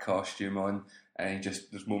black costume on, and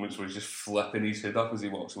there's moments where he's just flipping his hood up as he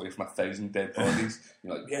walks away from 1,000 dead bodies.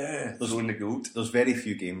 You're like, throwing the goat. There's very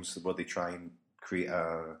few games where they try and create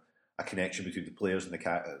a connection between the players and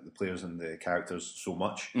the characters so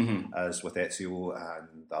much as with Ezio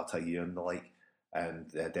and Altair and the like,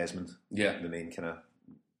 and Desmond, the main kind of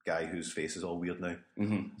guy whose face is all weird now.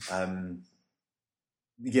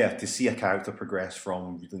 To see a character progress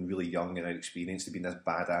from being really young and inexperienced to being this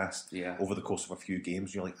badass over the course of a few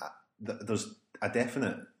games, you're like, there's a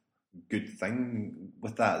definite good thing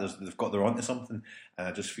with that. They're onto something, and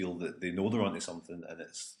I just feel that they know they're onto something, and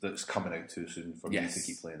it's coming out too soon for me to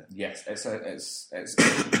keep playing it. Yes,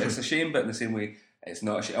 it's a shame, but in the same way, it's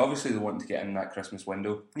not a shame. Obviously, they want to get in that Christmas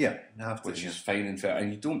window. Yeah, you have to, which is fine and fair,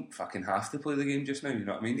 and you don't fucking have to play the game just now. You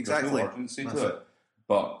know what I mean? Exactly. There's no urgency to it.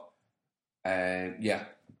 But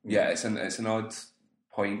it's an odd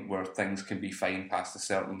point where things can be fine past a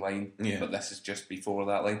certain line, but this is just before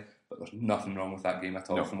that line. But there's nothing wrong with that game at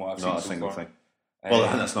all from what I've seen so far. Not a single thing. Well,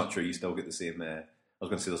 that's not true. You still get the same... I was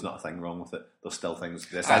going to say there's not a thing wrong with it. There's still things...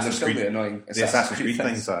 There's still the annoying Assassin's Creed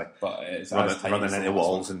things, but it's running into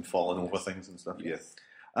walls and falling over things and stuff. Yes.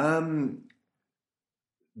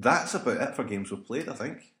 That's about it for games we've played, I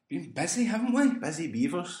think. Been busy, haven't we? Busy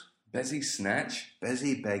beavers. Busy snatch.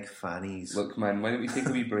 Busy big fannies. Look, man, why don't we take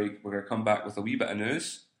a wee break? We're going to come back with a wee bit of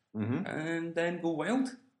news and then go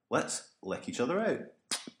wild. Let's lick each other out.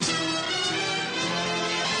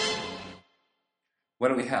 Why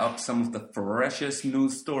don't we hit up some of the freshest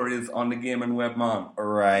news stories on the gaming web, man?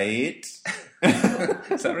 Right. Is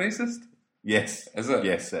that racist? Yes. Is it?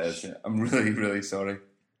 Yes, it is. Shit. I'm really, really sorry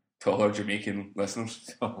to all our Jamaican listeners.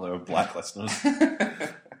 All our black listeners.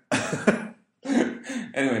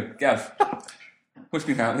 Anyway, Gav, what's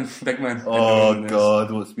been happening, big man? Oh,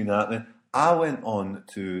 God, what's been happening? I went on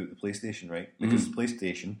to the PlayStation, right? Because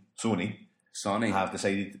PlayStation, Sony, have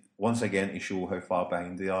decided once again to show how far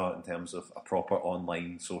behind they are in terms of a proper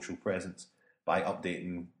online social presence by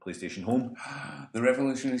updating PlayStation Home. The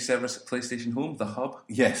revolutionary service PlayStation Home, the hub?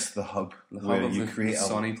 Yes, the hub. The hub of you create the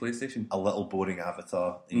Sony PlayStation. A little boring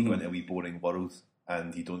avatar, and you go into a wee boring world,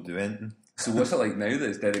 and you don't do anything. So what's it like now that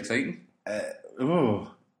it's dead exciting?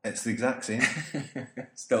 It's the exact same.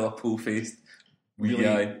 Still a pull-faced. Really,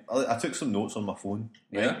 guy. I took some notes on my phone.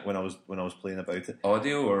 Right, Yeah? when I was playing about it.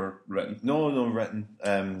 Audio or written? No, written.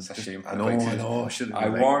 It's a shame. I know. I should have. I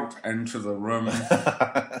walked into the room.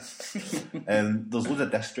 There's loads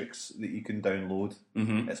of districts that you can download.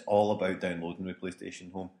 Mm-hmm. It's all about downloading with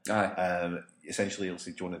PlayStation Home. Aye. Essentially, it'll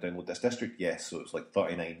say, do you want to download this district? Yes. So it's like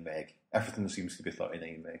 39 meg. Everything seems to be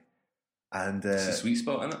 39 meg. And it's the sweet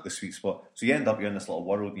spot, isn't it? The sweet spot. So you end up, you're in this little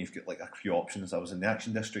world and you've got like a few options. I was in the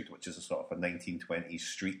Action District, which is a sort of a 1920s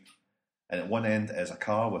street. And at one end is a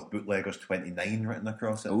car with Bootleggers 29 written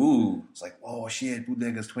across it. Ooh. It's like, oh shit,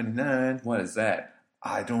 Bootleggers 29. What is that?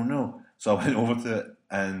 I don't know. So I went over to it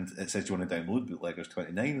and it says, do you want to download Bootleggers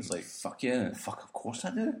 29? It's like, fuck yeah. Fuck, of course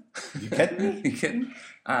I do. You kidding me? You kidding?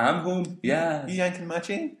 I'm home. Yeah. You yanking my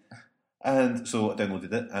chain? And so I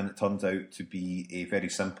downloaded it, and it turns out to be a very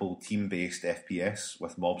simple team-based FPS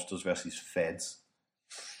with mobsters versus feds.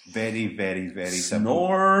 Very, very, very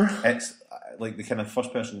Snore. simple. It's like the kind of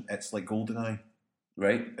first person. It's like GoldenEye,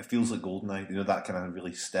 right? It feels like GoldenEye. You know, that kind of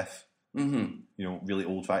really stiff. Mm-hmm. You know, really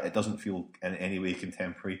old fashioned. It doesn't feel in any way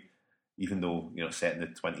contemporary, even though it's set in the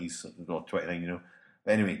 20s or 29. You know,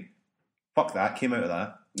 but anyway, fuck that. Came out of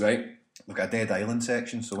that. Right. We've got a Dead Island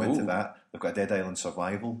section, so went to that. We've got a Dead Island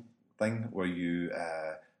survival thing where you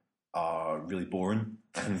are really boring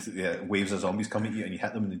and waves of zombies come at you and you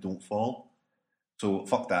hit them and they don't fall. So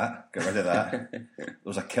fuck that, get rid of that. There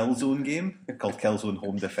was a Killzone game called Killzone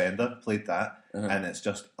Home Defender, played that, and it's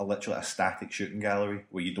just literally a static shooting gallery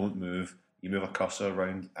where you don't move, you move a cursor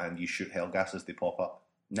around and you shoot hellgas as they pop up.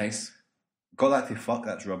 Nice. Got that to fuck,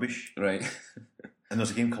 that's rubbish. Right. And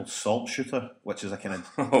there's a game called Salt Shooter, which is a kind of...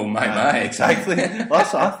 Oh, my. Exactly. Well,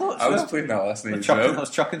 that's what I thought. I was playing that last night I was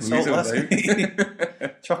chucking salt last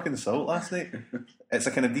night. Chucking salt last night. It's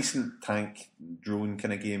a kind of decent tank drone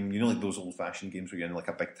kind of game. You know, like those old-fashioned games where you're in like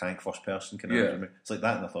a big tank first person kind of... Yeah. It's like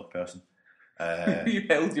that in a third person. You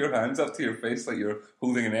held your hands up to your face like you're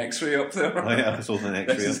holding an X-ray up there. Oh, yeah, I was holding an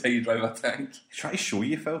X-ray. This is how you drive a tank. Try to show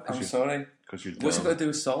you, Phil. I'm sorry. What's it got to do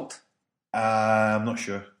with salt? I'm not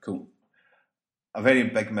sure. Cool. A very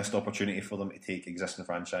big missed opportunity for them to take existing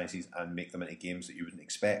franchises and make them into games that you wouldn't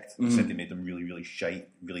expect. Instead, they made them really, really shite,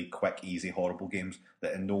 really quick, easy, horrible games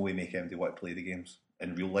that in no way make anybody want to play the games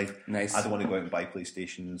in real life. Nice. I don't want to go out and buy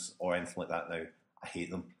PlayStations or anything like that now. I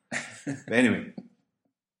hate them. But anyway,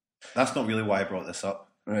 that's not really why I brought this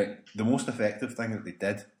up. Right. The most effective thing that they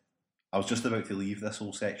did, I was just about to leave this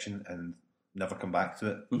whole section and never come back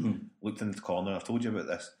to it. Mm-hmm. Looked in the corner, I've told you about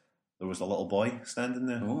this. There was a little boy standing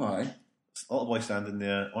there. Oh, aye. A little boy standing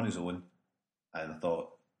there on his own, and I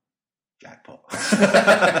thought, jackpot.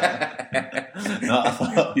 No, I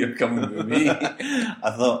thought you're coming with me.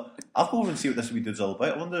 I thought I'll go over and see what this wee dude's all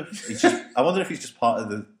about. I wonder if he's just part of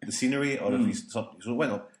the scenery, or if he's something. So I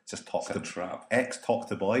went up, just talk to trap. Talk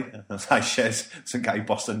to boy. And I was like, shiz, some guy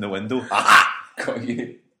burst in the window. Got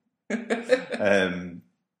you. I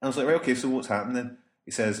was like, right, okay, so what's happening?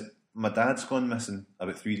 He says, my dad's gone missing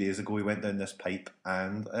about 3 days ago. He went down this pipe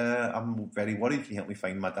and I'm very worried. Can you help me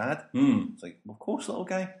find my dad? It's like, well, of course, little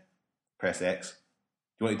guy. Press X.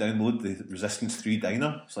 Do you want to download the Resistance 3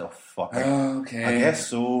 diner? It's like, oh, fuck it. Okay. I guess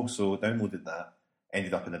so. So downloaded that.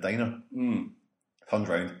 Ended up in the diner. Turned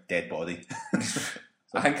round, dead body.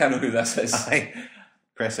 I think I know who this is.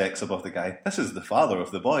 Press X above the guy. This is the father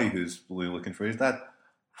of the boy who's looking for his dad.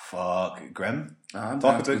 Fuck, grim. Talk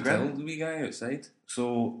about grim. Tell the wee guy outside.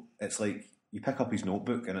 So it's like you pick up his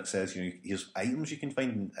notebook and it says, here's items you can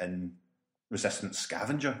find in Resistance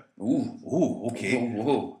Scavenger. Ooh, okay.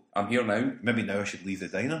 Whoa. I'm here now. Maybe now I should leave the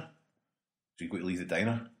diner. So you go to leave the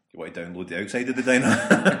diner. You want to download the outside of the diner?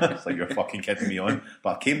 It's like you're fucking kidding me on.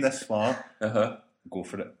 But I came this far. Go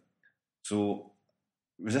for it. So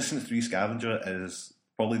Resistance 3 Scavenger is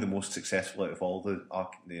probably the most successful out of all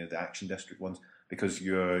the Action District ones. Because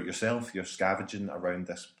you're scavenging around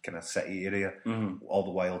this kind of city area, all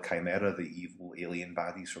the while Chimera, the evil alien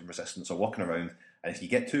baddies from Resistance, are walking around, and if you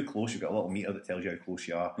get too close, you've got a little meter that tells you how close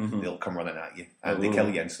you are, they'll come running at you, and they kill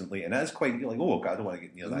you instantly, and it is quite, you're like, oh God, I don't want to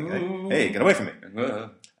get near that guy. Hey, get away from me.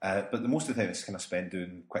 But the most of the time it's kind of spent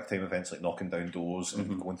doing quick time events, like knocking down doors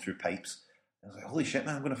and going through pipes. I was like, holy shit,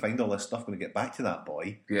 man, I'm going to find all this stuff, I'm going to get back to that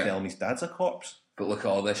boy, tell him his dad's a corpse. But look at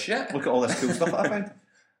all this shit. Look at all this cool stuff that I found.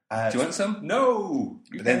 Do you want some? No!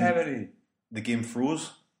 You didn't have any. The game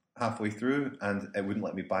froze halfway through and it wouldn't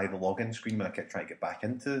let me buy the login screen when I kept trying to get back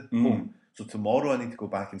into home. So tomorrow I need to go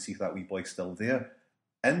back and see if that wee boy's still there.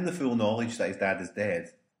 In the full knowledge that his dad is dead.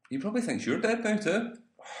 He probably thinks you're dead now too.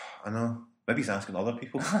 I know. Maybe he's asking other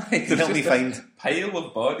people. Can you help me find... pile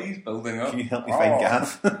of bodies building up. Can you help me find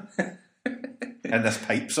Gav? In this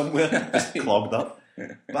pipe somewhere, just clogged up.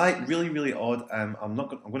 But really, really odd. I'm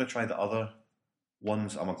going to try the other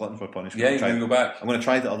ones. I'm a glutton for punishment. Yeah, you're going to go back. I'm going to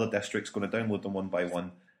try the other districts. Going to download them one by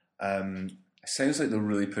one. It sounds like they're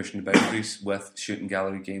really pushing the boundaries with shooting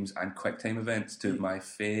gallery games and QuickTime events, two of my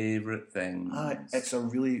favourite things. It's a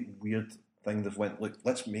really weird thing they've went, look,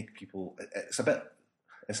 let's make people...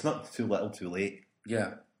 It's not too little too late.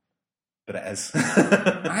 Yeah. But it is.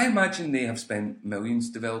 I imagine they have spent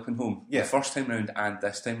millions developing Home. Yeah. The first time round and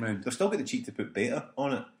this time round. They've still got the cheek to put beta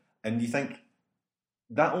on it. And you think,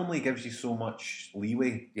 that only gives you so much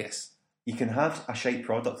leeway. Yes. You can have a shite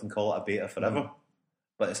product and call it a beta forever.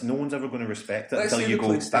 But no one's ever going to respect it until you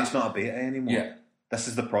go, that's not a beta anymore. Yeah. This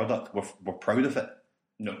is the product. We're proud of it.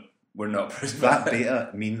 No, we're not proud of that.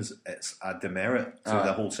 Beta means it's a demerit to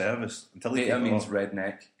the whole service. Until beta means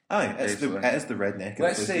redneck. Aye, it is the redneck.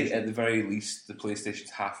 Let's say at the very least the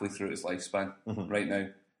PlayStation's halfway through its lifespan right now,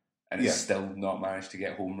 and it's still not managed to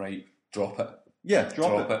get Home right. Drop it. Yeah,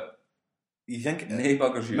 drop it. You think... Nay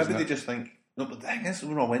buggers using maybe they just think... No, but the thing is,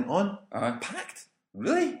 when I went on, packed.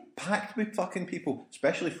 Really? Packed with fucking people,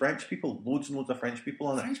 especially French people. Loads and loads of French people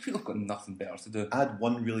on it. French people have got nothing better to do. I had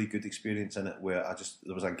one really good experience in it where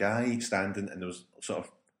there was a guy standing and there's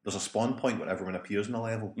a spawn point where everyone appears in a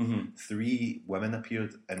level. 3 women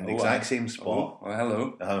appeared in the exact same spot. Oh,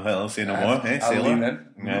 hello. Hello, say no more. Hey, I'll lean in.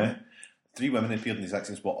 Yeah. 3 women appeared in the exact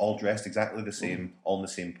same spot, all dressed exactly the same, all in the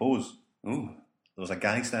same pose. Ooh. There was a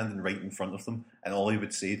guy standing right in front of them, and all he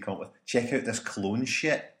would say, he'd come up with, check out this clone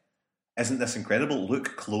shit. Isn't this incredible?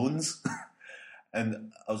 Look, clones.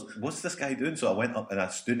 And I was, what's this guy doing? So I went up and I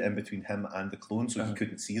stood in between him and the clone so he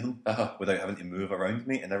couldn't see them without having to move around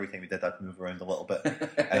me. And every time he did, I'd move around a little bit.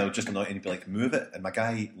 And I would just annoy him and be like, move it. And my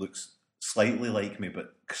guy looks slightly like me,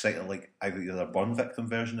 but slightly like either a burn victim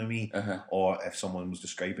version of me or if someone was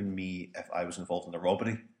describing me if I was involved in a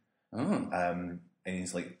robbery. And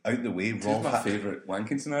he's like, out the way, Rolf. My favourite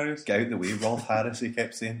wanking scenarios. Get out the way, Rolf Harris, he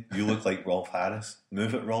kept saying. You look like Rolf Harris.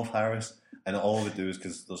 Move it, Rolf Harris. And all I would do is,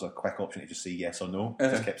 because there's a quick option to just say yes or no, I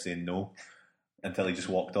just kept saying no until he just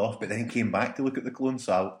walked off. But then he came back to look at the clone,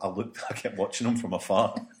 so I kept watching him from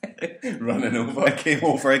afar. Running over. I came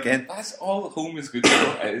over again. That's all Home is good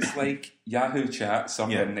for. It's like Yahoo Chat,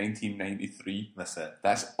 summer in 1993. That's it.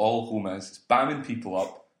 That's all Home is. It's bamming people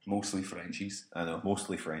up. Mostly Frenchies. I know,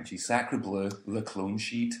 mostly Frenchies. Sacre bleu, le clone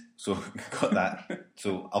sheet. So, got that.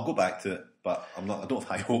 So, I'll go back to it, but I don't have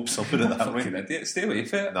high hopes, I'll put it that way. Idiot. Stay away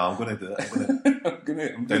from it. No, I'm going to do it. I'm going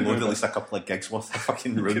to download at least a couple of gigs worth of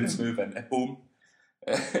fucking rooms. Move into Home.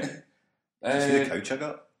 Did you see the couch I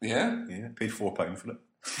got? Yeah? Yeah, paid £4 for it.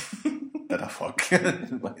 Did I fuck?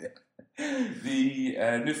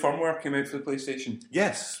 The new firmware came out for the PlayStation.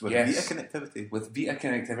 Yes, with Vita connectivity. With Vita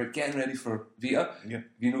connectivity, getting ready for Vita. Yeah. Have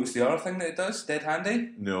you noticed the other thing that it does? Dead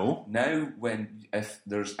handy? No. Now, if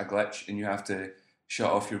there's a glitch and you have to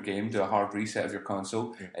shut off your game, do a hard reset of your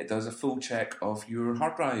console, it does a full check of your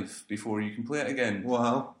hard drive before you can play it again.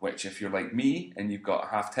 Wow. Which, if you're like me and you've got a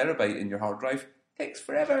 ½ terabyte in your hard drive, takes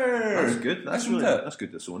forever. That's good. That's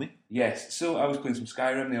good to Sony. Yes. So I was playing some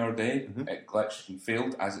Skyrim the other day. It glitched and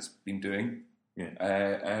failed as it's been doing. Yeah.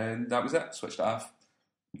 And that was it. Switched it off.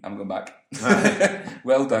 I'm going back.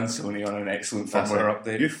 Well done, Sony, on an excellent firmware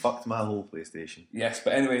update. You fucked my whole PlayStation. Yes,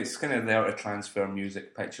 but anyway, it's kind of there to transfer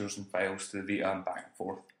music, pictures, and files to the Vita and back and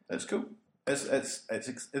forth. It's cool. It's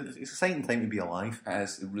an exciting time to be alive. It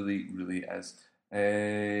is. It really, really is.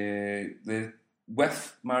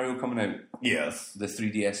 With Mario coming out, yes, the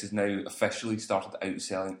 3DS has now officially started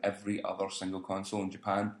outselling every other single console in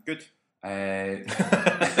Japan. Good.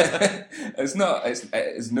 It's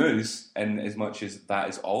news in as much as that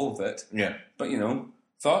is all of it. Yeah. But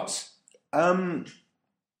thoughts? I'm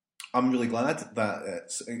really glad that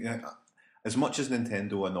it's as much as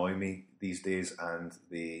Nintendo annoy me these days and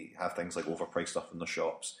they have things like overpriced stuff in their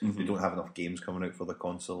shops. They don't have enough games coming out for the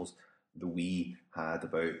consoles. The Wii had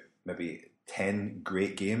about maybe 10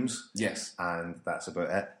 great games. Yes. And that's about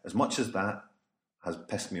it. As much as that has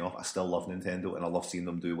pissed me off, I still love Nintendo and I love seeing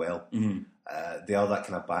them do well. They are that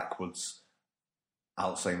kind of backwards,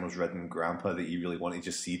 Alzheimer's ridden grandpa that you really want to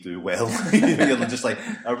just see do well. You're just like,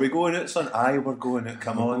 are we going out, son? Aye, we're going out.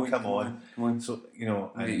 Come on. So,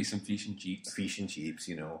 I'll get you some fish and chips. Fish and chips,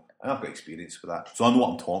 and I've got experience with that. So I know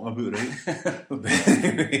what I'm talking about, right? But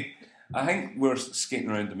anyway, I think we're skating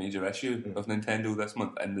around the major issue of Nintendo this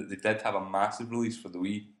month, and that they did have a massive release for the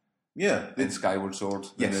Wii. Yeah. In Skyward Sword,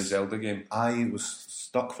 in the Zelda game. I was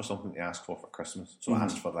stuck for something to ask for Christmas, so I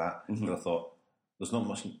asked for that. And I thought, there's not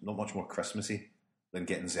much more Christmassy than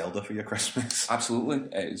getting Zelda for your Christmas.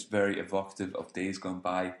 Absolutely. It is very evocative of days gone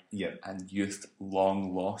by and youth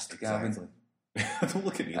long lost, Gavin. Exactly. Don't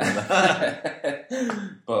look at me like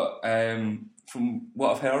that. But from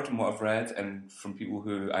what I've heard and what I've read, and from people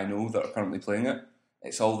who I know that are currently playing it,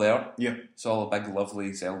 it's all there. Yeah. It's all a big,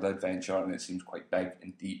 lovely Zelda adventure, and it seems quite big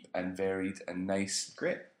and deep and varied and nice.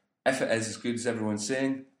 Great. If it is as good as everyone's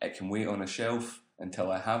saying, it can wait on a shelf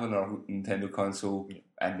until I have another Nintendo console,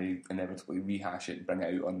 and they inevitably rehash it and bring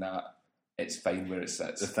it out on that. It's fine where it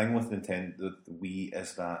sits. The thing with Nintendo, the Wii,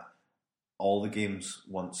 is that all the games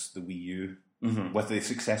once the Wii U, with the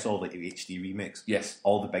success of like the HD remakes, yes,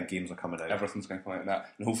 all the big games are coming out. Everything's going to come out of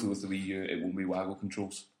that, and hopefully with the Wii U, it won't be waggle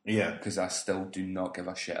controls. Yeah, because I still do not give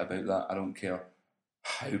a shit about that. I don't care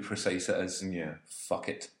how precise it is. Yeah, fuck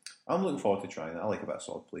it. I'm looking forward to trying it. I like a bit of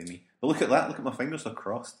sword play me. But look at that. Look at my fingers. They're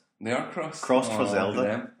crossed. They are crossed. Crossed for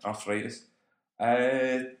Zelda. Arthritis.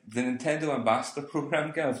 The Nintendo Ambassador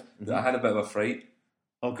Program, Gav. I had a bit of a fright.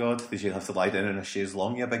 Oh God! Did you have to lie down in a chaise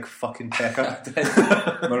longue, you big fucking pecker?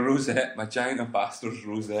 My rosette, my giant ambassador's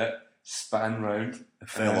rosette, span round. It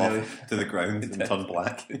fell off to the ground and turned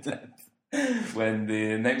black. When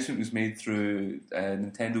the announcement was made through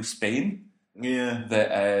Nintendo Spain,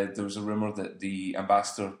 that there was a rumour that the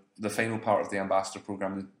ambassador, the final part of the ambassador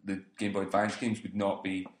program, the Game Boy Advance games, would not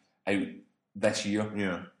be out this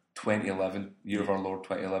year. 2011, year of our Lord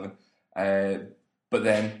 2011. But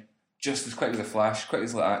then, just as quick as a flash, quick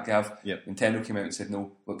as like that, Gav, Nintendo came out and said,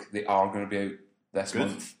 no, look, they are going to be out this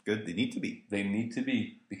month. Good, they need to be. They need to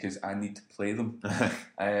be, because I need to play them.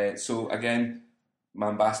 So again, my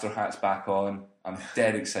ambassador hat's back on. I'm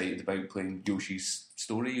dead excited about playing Yoshi's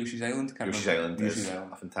Story, Yoshi's Island. Yoshi's Island is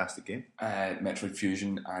a fantastic game. Metroid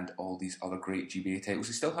Fusion and all these other great GBA titles.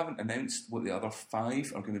 They still haven't announced what the other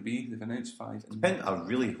 5 are going to be. They've announced 5. I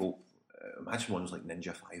really hope. Imagine one was like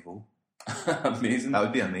Ninja 5.0. Amazing. That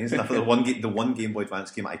would be amazing. After the one Game Boy Advance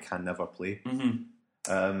game I can never play.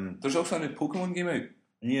 There's also a new Pokemon game out.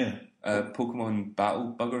 Yeah. Pokemon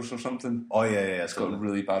Battle Buggers or something. Oh yeah. It's got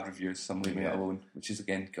really bad reviews. Some leave me alone, which is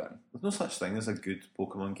again good. There's no such thing as a good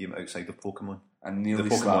Pokemon game outside of Pokemon. And nearly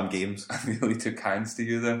the Pokemon games. I nearly took hands to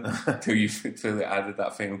you there until you clearly added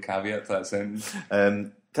that final caveat to that sentence.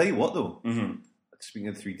 Tell you what though, speaking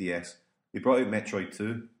of 3DS, they brought out Metroid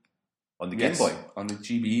 2 on the Game Boy. On the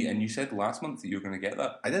GB, and you said last month that you were going to get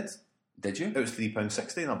that. I did. Did you? It was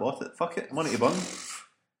 £3.60 and I bought it. Fuck it, money to burn.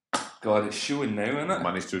 God, it's showing now, isn't it?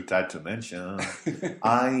 Money's too tight to mention.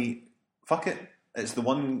 Fuck it. It's the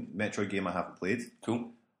one Metroid game I haven't played.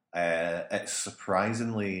 Cool. It's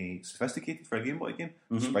surprisingly sophisticated for a Game Boy game.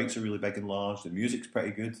 The sprites are really big and large. The music's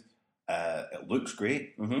pretty good. It looks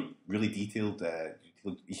great. Really detailed.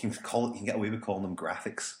 You can get away with calling them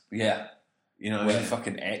graphics. Yeah. You know, with a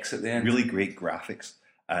fucking X at the end. Really great graphics,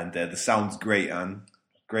 and the sound's great, and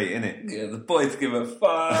great, innit? Yeah, the boys give it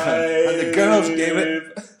 5, and the girls gave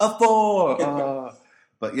it a 4.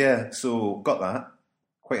 But yeah, so got that.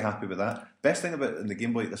 Quite happy with that. Best thing about the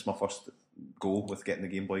Game Boy, this is my first go with getting the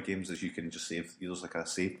Game Boy games, is you can just save. There's like a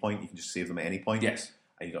save point. You can just save them at any point. Yes,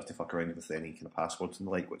 and you don't have to fuck around with any kind of passwords and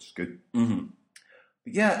the like, which is good.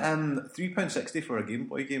 But yeah, £3.60 for a Game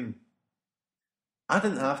Boy game. I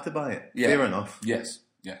didn't have to buy it. Yeah. Fair enough. Yes.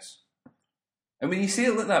 And when you say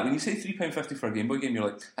it like that, when you say £3.50 for a Game Boy game, you're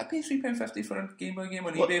like, I pay £3.50 for a Game Boy game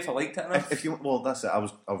on eBay if I liked it enough. That's it. I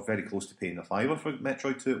was very close to paying the £5 for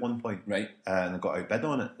Metroid 2 at one point. Right. And I got outbid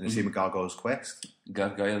on it. And the same with Gargoyle's Quest.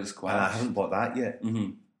 Gargoyle's Quest. And I haven't bought that yet.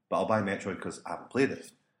 But I'll buy Metroid because I haven't played it.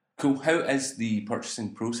 Cool. How is the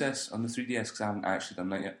purchasing process on the 3DS? Because I haven't actually done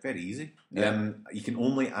that yet. Very easy. Yeah. You can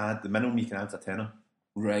only add, the minimum you can add is a tenner.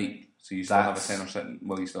 Right. So you still have a tenner sitting?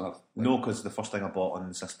 Well, you still have... No, because the first thing I bought on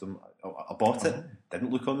the system, I bought it, didn't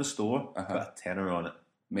look on the store, put a tenner on it.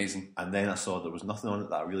 Amazing. And then I saw there was nothing on it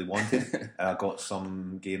that I really wanted, and I got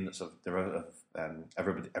some game that's a derivative of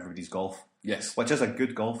Everybody's Golf. Yes. Which is a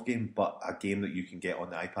good golf game, but a game that you can get on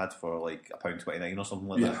the iPad for like £1.29 or something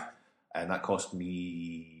like that. And that cost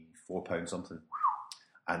me £4 something.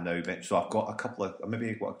 And now, so I've got a couple of, maybe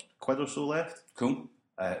a quid or so left. Cool.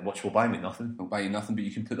 Which will buy me nothing. It'll buy you nothing, but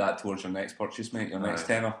you can put that towards your next purchase, mate. Your next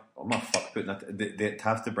tenner. I'm not fuck putting that. They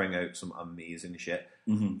have to bring out some amazing shit.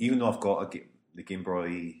 Even though I've got the Game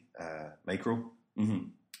Boy Micro,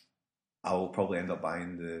 I will probably end up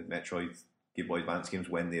buying the Metroid Game Boy Advance games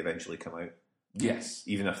when they eventually come out. Yes,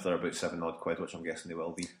 even if they're about £7 odd, which I'm guessing they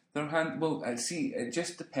will be. See, it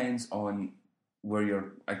just depends on where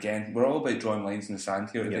you're. Again, we're all about drawing lines in the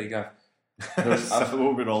sand here today, Gav. That's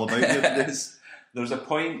what we're all about here. There's a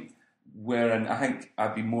point where I think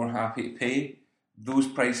I'd be more happy to pay those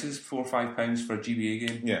prices, £4 or £5 for a GBA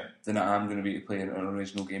game, than I am going to be to play an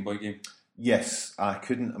original Game Boy game. Yes, I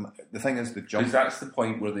couldn't. The thing is, the jump. Because that's the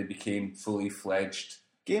point where they became fully fledged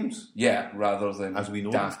games. Yeah, rather than as we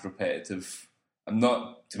know daft, repetitive I'm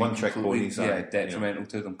not to One trick ponies, detrimental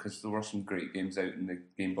to them, because there were some great games out in the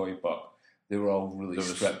Game Boy, but they were all really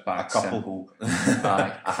stripped back, simple,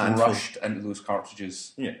 crushed into those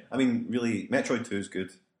cartridges. Yeah, I mean, really, Metroid 2 is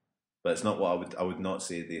good, but it's not what I would not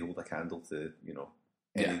say they hold a candle to,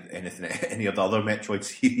 any of the other Metroid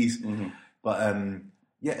series. Mm-hmm. But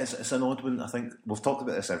it's an odd one. I think we've talked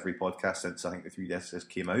about this every podcast since I think the 3DSs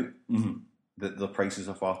came out. Mm-hmm. The prices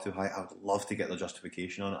are far too high. I would love to get the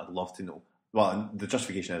justification on it. I'd love to know. Well, the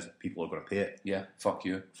justification is people are going to pay it. Yeah, fuck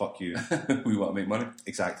you. We want to make money.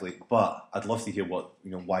 Exactly. But I'd love to hear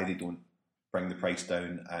why they don't bring the price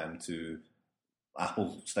down to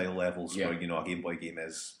Apple style levels, where a Game Boy game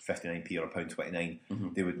is 59p or £1.29. Mm-hmm.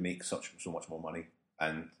 They would make so much more money.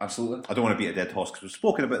 And absolutely, I don't want to beat a dead horse because we've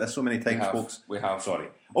spoken about this so many times, folks. We have. Sorry.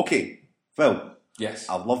 Okay, Phil. Yes.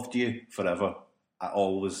 I've loved you forever. I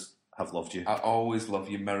always have loved you. I always love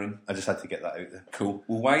you, Mirren. I just had to get that out there. Cool.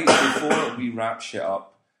 Well, before we wrap shit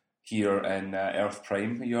up here in Earth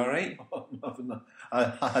Prime, are you alright?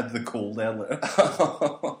 I had the cold earlier.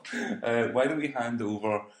 Why don't we hand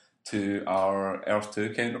over to our Earth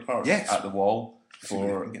 2 counterparts at the wall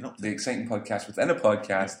for the exciting podcast within a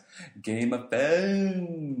podcast, Game of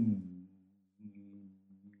Phones.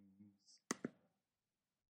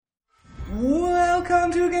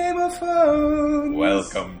 Welcome to Game of Phones.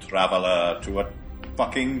 Welcome, traveller, to a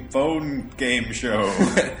fucking phone game show.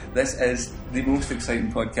 This is the most exciting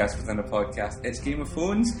podcast within a podcast. It's Game of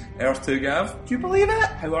Phones, Earth 2 Gav. Do you believe it?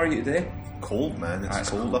 How are you today? Cold, man. It's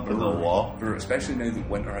cold up in the wall. Especially now that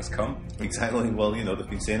winter has come. Exactly. Well, they've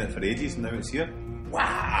been saying it for ages and now it's here.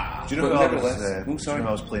 Wow. Do you know who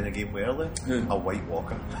I was playing a game with earlier? A White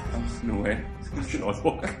Walker. No way.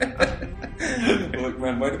 Look,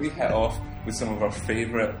 man, why don't we hit off with some of our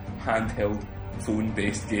favourite handheld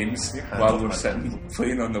phone-based games while we're sitting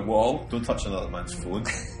playing on the wall? Don't touch another man's phone.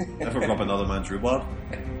 Never rub another man's rhubarb.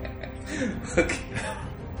 Okay.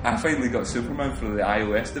 I finally got Superman for the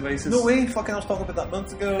iOS devices. No way, fucking I was talking about that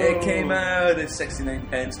months ago. It came out at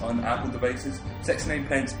 69p on Apple devices,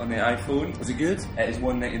 69p on the iPhone. Is it good? It is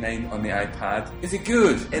 $1.99 on the iPad. Is it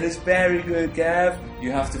good? It is very good, Gav.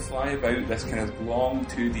 You have to fly about this kind of long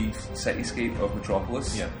 2D cityscape of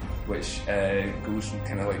Metropolis. Yeah. Which goes from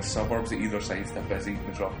kind of like suburbs at either side to a busy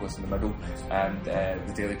metropolis in the middle, and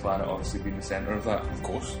the Daily Planet obviously being the centre of that. Of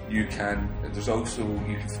course. You can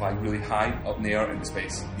fly really high up in the air into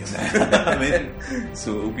space. Yeah. Amazing.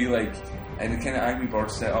 So it'll be like, in the kind of Angry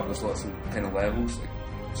Birds setup, there's lots of kind of levels, like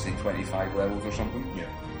say 25 levels or something. Yeah.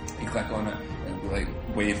 You click on it, and it'll be like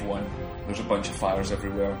wave 1. There's a bunch of fires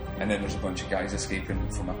everywhere, and then there's a bunch of guys escaping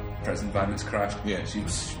from a prison van that's crashed. Yeah. So you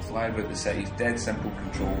fly about the city, dead simple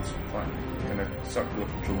controls, kind of circular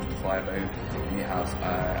controls to fly about, and you have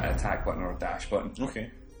an attack button or a dash button.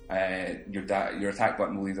 Okay. Your attack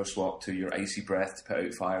button will either swap to your icy breath to put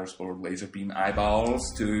out fires, or laser beam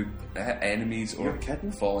eyeballs to hit enemies, or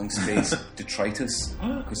falling space detritus,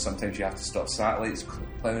 because sometimes you have to stop satellites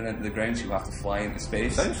plowing into the ground, so you have to fly into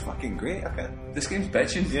space. Sounds fucking great. Okay. This game's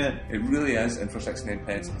bitching. Yeah. It really is, and for 69p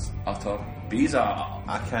it's utter bizarre.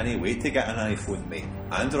 I can't wait to get an iPhone, mate.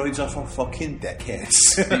 Androids are for fucking dickheads.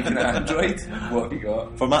 Speaking of Android, what have you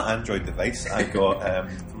got? For my Android device, I got...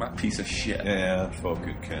 for my piece of shit. Yeah, I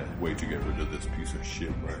fucking can't wait to get rid of this piece of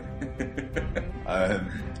shit, right?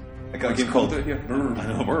 I got a game called... I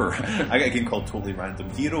know, I got a game called Totally Random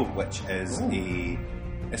Hero, which is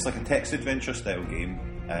it's like a text adventure style game.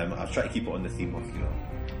 I try to keep it on the theme of,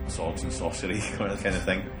 swords and sorcery, kind of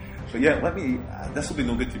thing. But yeah, this will be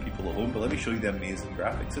no good to people at home, but let me show you the amazing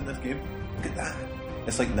graphics in this game. Look at that.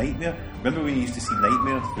 It's like Nightmare. Remember when you used to see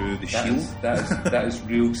Nightmare through the shield? That is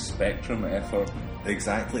real Spectrum effort.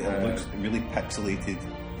 Exactly. It looks really pixelated,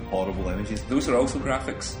 horrible images. Those are also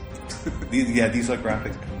graphics. These are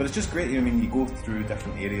graphics. But it's just great. I mean, you go through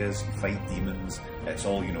different areas, you fight demons. It's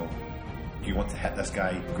all, you want to hit this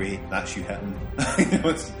guy, great, that's you hitting.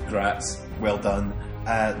 It's Grats. Well done.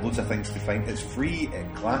 Loads of things to find. It's free,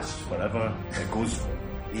 it lasts forever, it goes for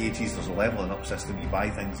ages, there's a leveling up system, you buy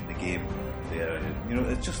things in the game.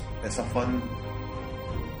 It's a fun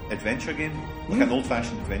adventure game, like an old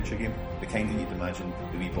fashioned adventure game, the kind that you'd imagine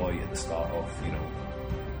the wee boy at the start of,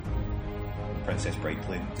 Princess Bride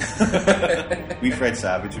playing. Wee Fred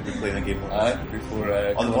Savage would be playing a game like that. Before,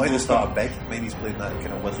 on the way to start big, when he's playing that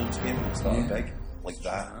kind of Wizards game, start big, like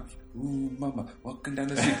that. Ooh, mama, walking down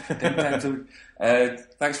the street 10 times a week.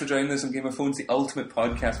 Thanks for joining us on Game of Phones, the ultimate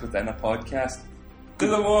podcast within a podcast.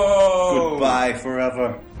 Goodbye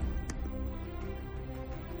forever.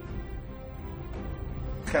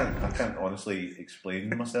 I can't honestly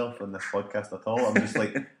explain myself on this podcast at all. I'm just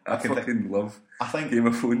like I think Game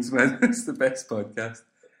of Phones, man. It's the best podcast.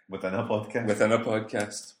 Within a podcast. Within a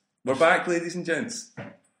podcast. We're back, ladies and gents.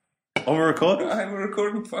 Oh, we're recording? We're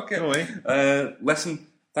recording, fuck it. No way. Listen,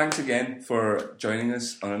 thanks again for joining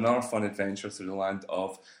us on another fun adventure through the land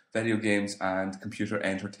of video games and computer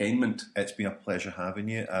entertainment. It's been a pleasure having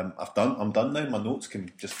you. I'm done now. My notes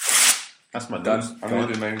can just... That's my Done. notes. I'm going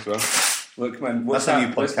to do mine as well. Look, man, That's a new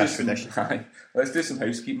podcast tradition. Let's do some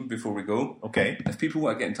housekeeping before we go. Okay. If people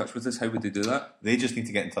want to get in touch with us, how would they do that? They just need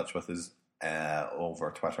to get in touch with us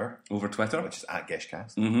over Twitter. Over Twitter? Which is at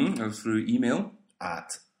Geshcast. Mm-hmm. Or through email?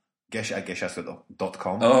 At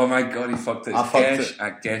gesh@geshcast.com. Oh my god, he fucked it. It's Gesh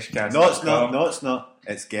at Geshcast.com. No, it's not.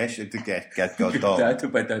 It's Gesh at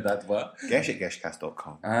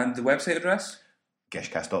Gesh@geshcast.com. And the website address?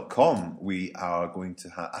 Geshcast.com. We are going to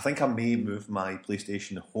have... I think I may move my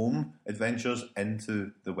PlayStation Home adventures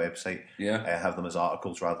into the website. Yeah. Have them as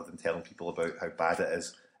articles rather than telling people about how bad it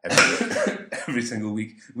is every single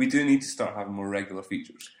week. We do need to start having more regular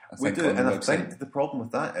features. We do, and I think the problem with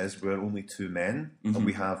that is we're only two men, and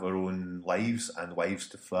we have our own lives and wives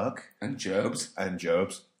to fuck. And jobs.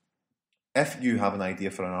 If you have an idea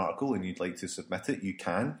for an article and you'd like to submit it, you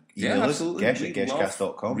can. Email us,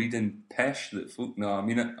 gesh@geshcast.com. Reading pish that folk... No, I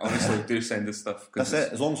mean it. Honestly, do send us stuff. That's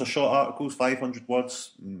it. As long as they're short articles, 500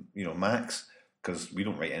 words, max, because we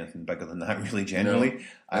don't write anything bigger than that, really, generally.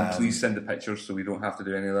 No. And please send the pictures so we don't have to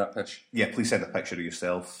do any of that pish. Yeah, please send a picture of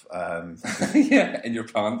yourself. Yeah, in your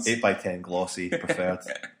pants. 8x10 glossy, preferred.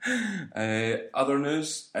 Other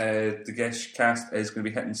news, the Geshcast is going to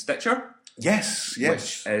be hitting Stitcher. Yes.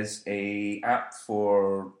 Which is a app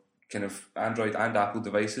for kind of Android and Apple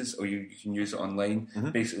devices, or you can use it online.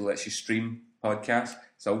 Basically lets you stream podcasts.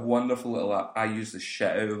 It's a wonderful little app. I use the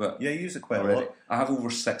shit out of it. Yeah, I use it quite a lot. I have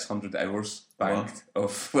over 600 hours banked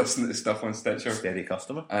of listening to stuff on Stitcher. Steady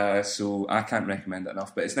customer. So I can't recommend it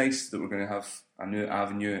enough. But it's nice that we're going to have a new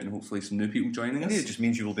avenue and hopefully some new people joining us. It just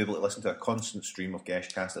means you will be able to listen to a constant stream of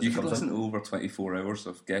Geshcast as you it can comes listen in. to over 24 hours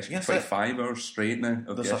of Geshcast. 25 hours straight now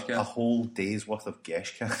of There's Geshcast. a whole day's worth of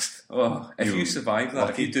Geshcast. Oh, if you survive that,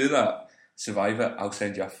 lucky. if you do that, survive it, I'll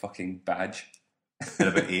send you a fucking badge. In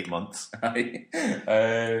about 8 months.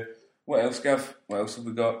 What else, Gav? What else have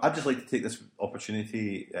we got? I'd just like to take this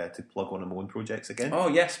opportunity to plug one of my own projects again. Oh,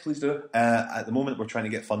 yes, please do. At the moment, we're trying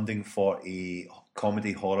to get funding for a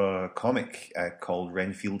comedy horror comic called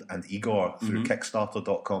Renfield and Igor through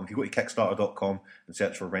Kickstarter.com. If you go to Kickstarter.com and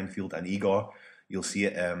search for Renfield and Igor, you'll see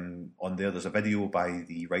it on there. There's a video by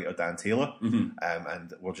the writer Dan Taylor,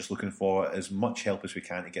 and we're just looking for as much help as we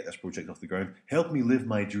can to get this project off the ground. Help me live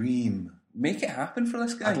my dream. Make it happen for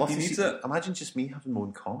this guy. I'd love he to needs see it. Imagine just me having my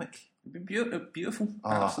own comic. It'd be beautiful.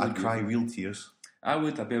 I'd cry real tears. I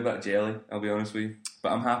would. I'd be a bit jelly, I'll be honest with you.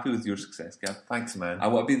 But I'm happy with your success, Gav. Thanks, man. I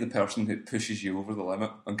want to be the person who pushes you over the limit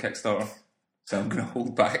on Kickstarter. So I'm going to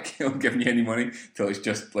hold back on giving you any money till it's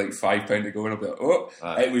just like £5 to go, and I'll be like,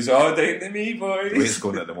 it was all down to me, boys. The way it's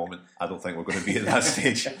going at the moment, I don't think we're going to be at that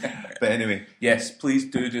stage. But anyway. Yes, please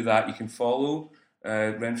do that. You can follow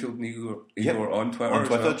Renfield and Igor on Twitter. On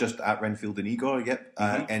Twitter, well. Just at Renfield and Igor, yep.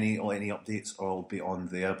 Any updates will be on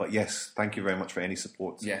there. But yes, thank you very much for any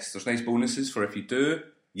support. Yes, there's nice bonuses for if you do.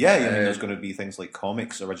 Yeah, I mean, there's going to be things like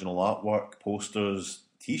comics, original artwork, posters,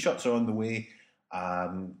 T-shirts are on the way.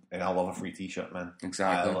 And I love a free T-shirt, man.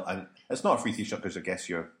 Exactly. And it's not a free T-shirt because I guess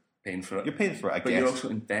you're paying for it. You're paying for it, I but guess. You're also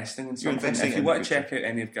investing in something. If you want to check out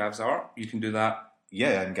any of Gav's art, you can do that.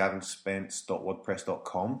 Yeah, and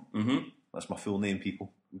gavinspence.wordpress.com. That's my full name,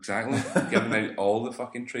 people. Exactly. Giving out all the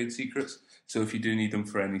fucking trade secrets. So if you do need them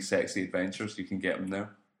for any sexy adventures, you can get them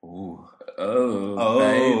there. Oh,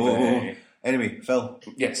 baby. Anyway, Phil.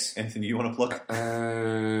 Yes. Anything you want to plug?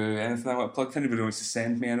 Anything I want to plug? If anybody wants to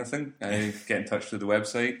send me anything, get in touch through the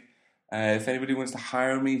website. If anybody wants to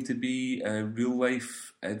hire me to be a real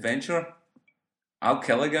life adventurer, I'll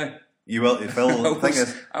kill a guy. You will, Phil. The thing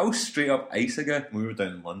is, I'll straight up ice a guy. We were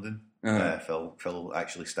down in London. Phil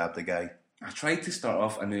actually stabbed a guy. I tried to start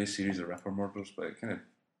off a new series of Ripper murders, but it kind of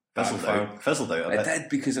fizzled out a bit. I did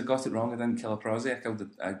because I got it wrong. I didn't kill a prosy. I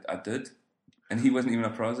did, and he wasn't even a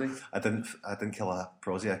prosy. I didn't kill a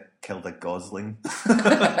prosy. I killed a gosling.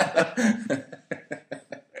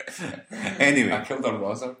 Anyway, I killed a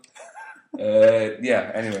roser.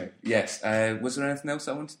 Anyway, yes. Was there anything else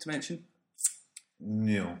I wanted to mention?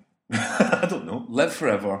 No. I don't know. Live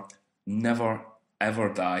forever. Never,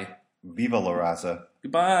 ever die. Viva la raza.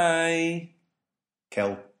 Goodbye.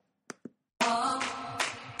 Kill.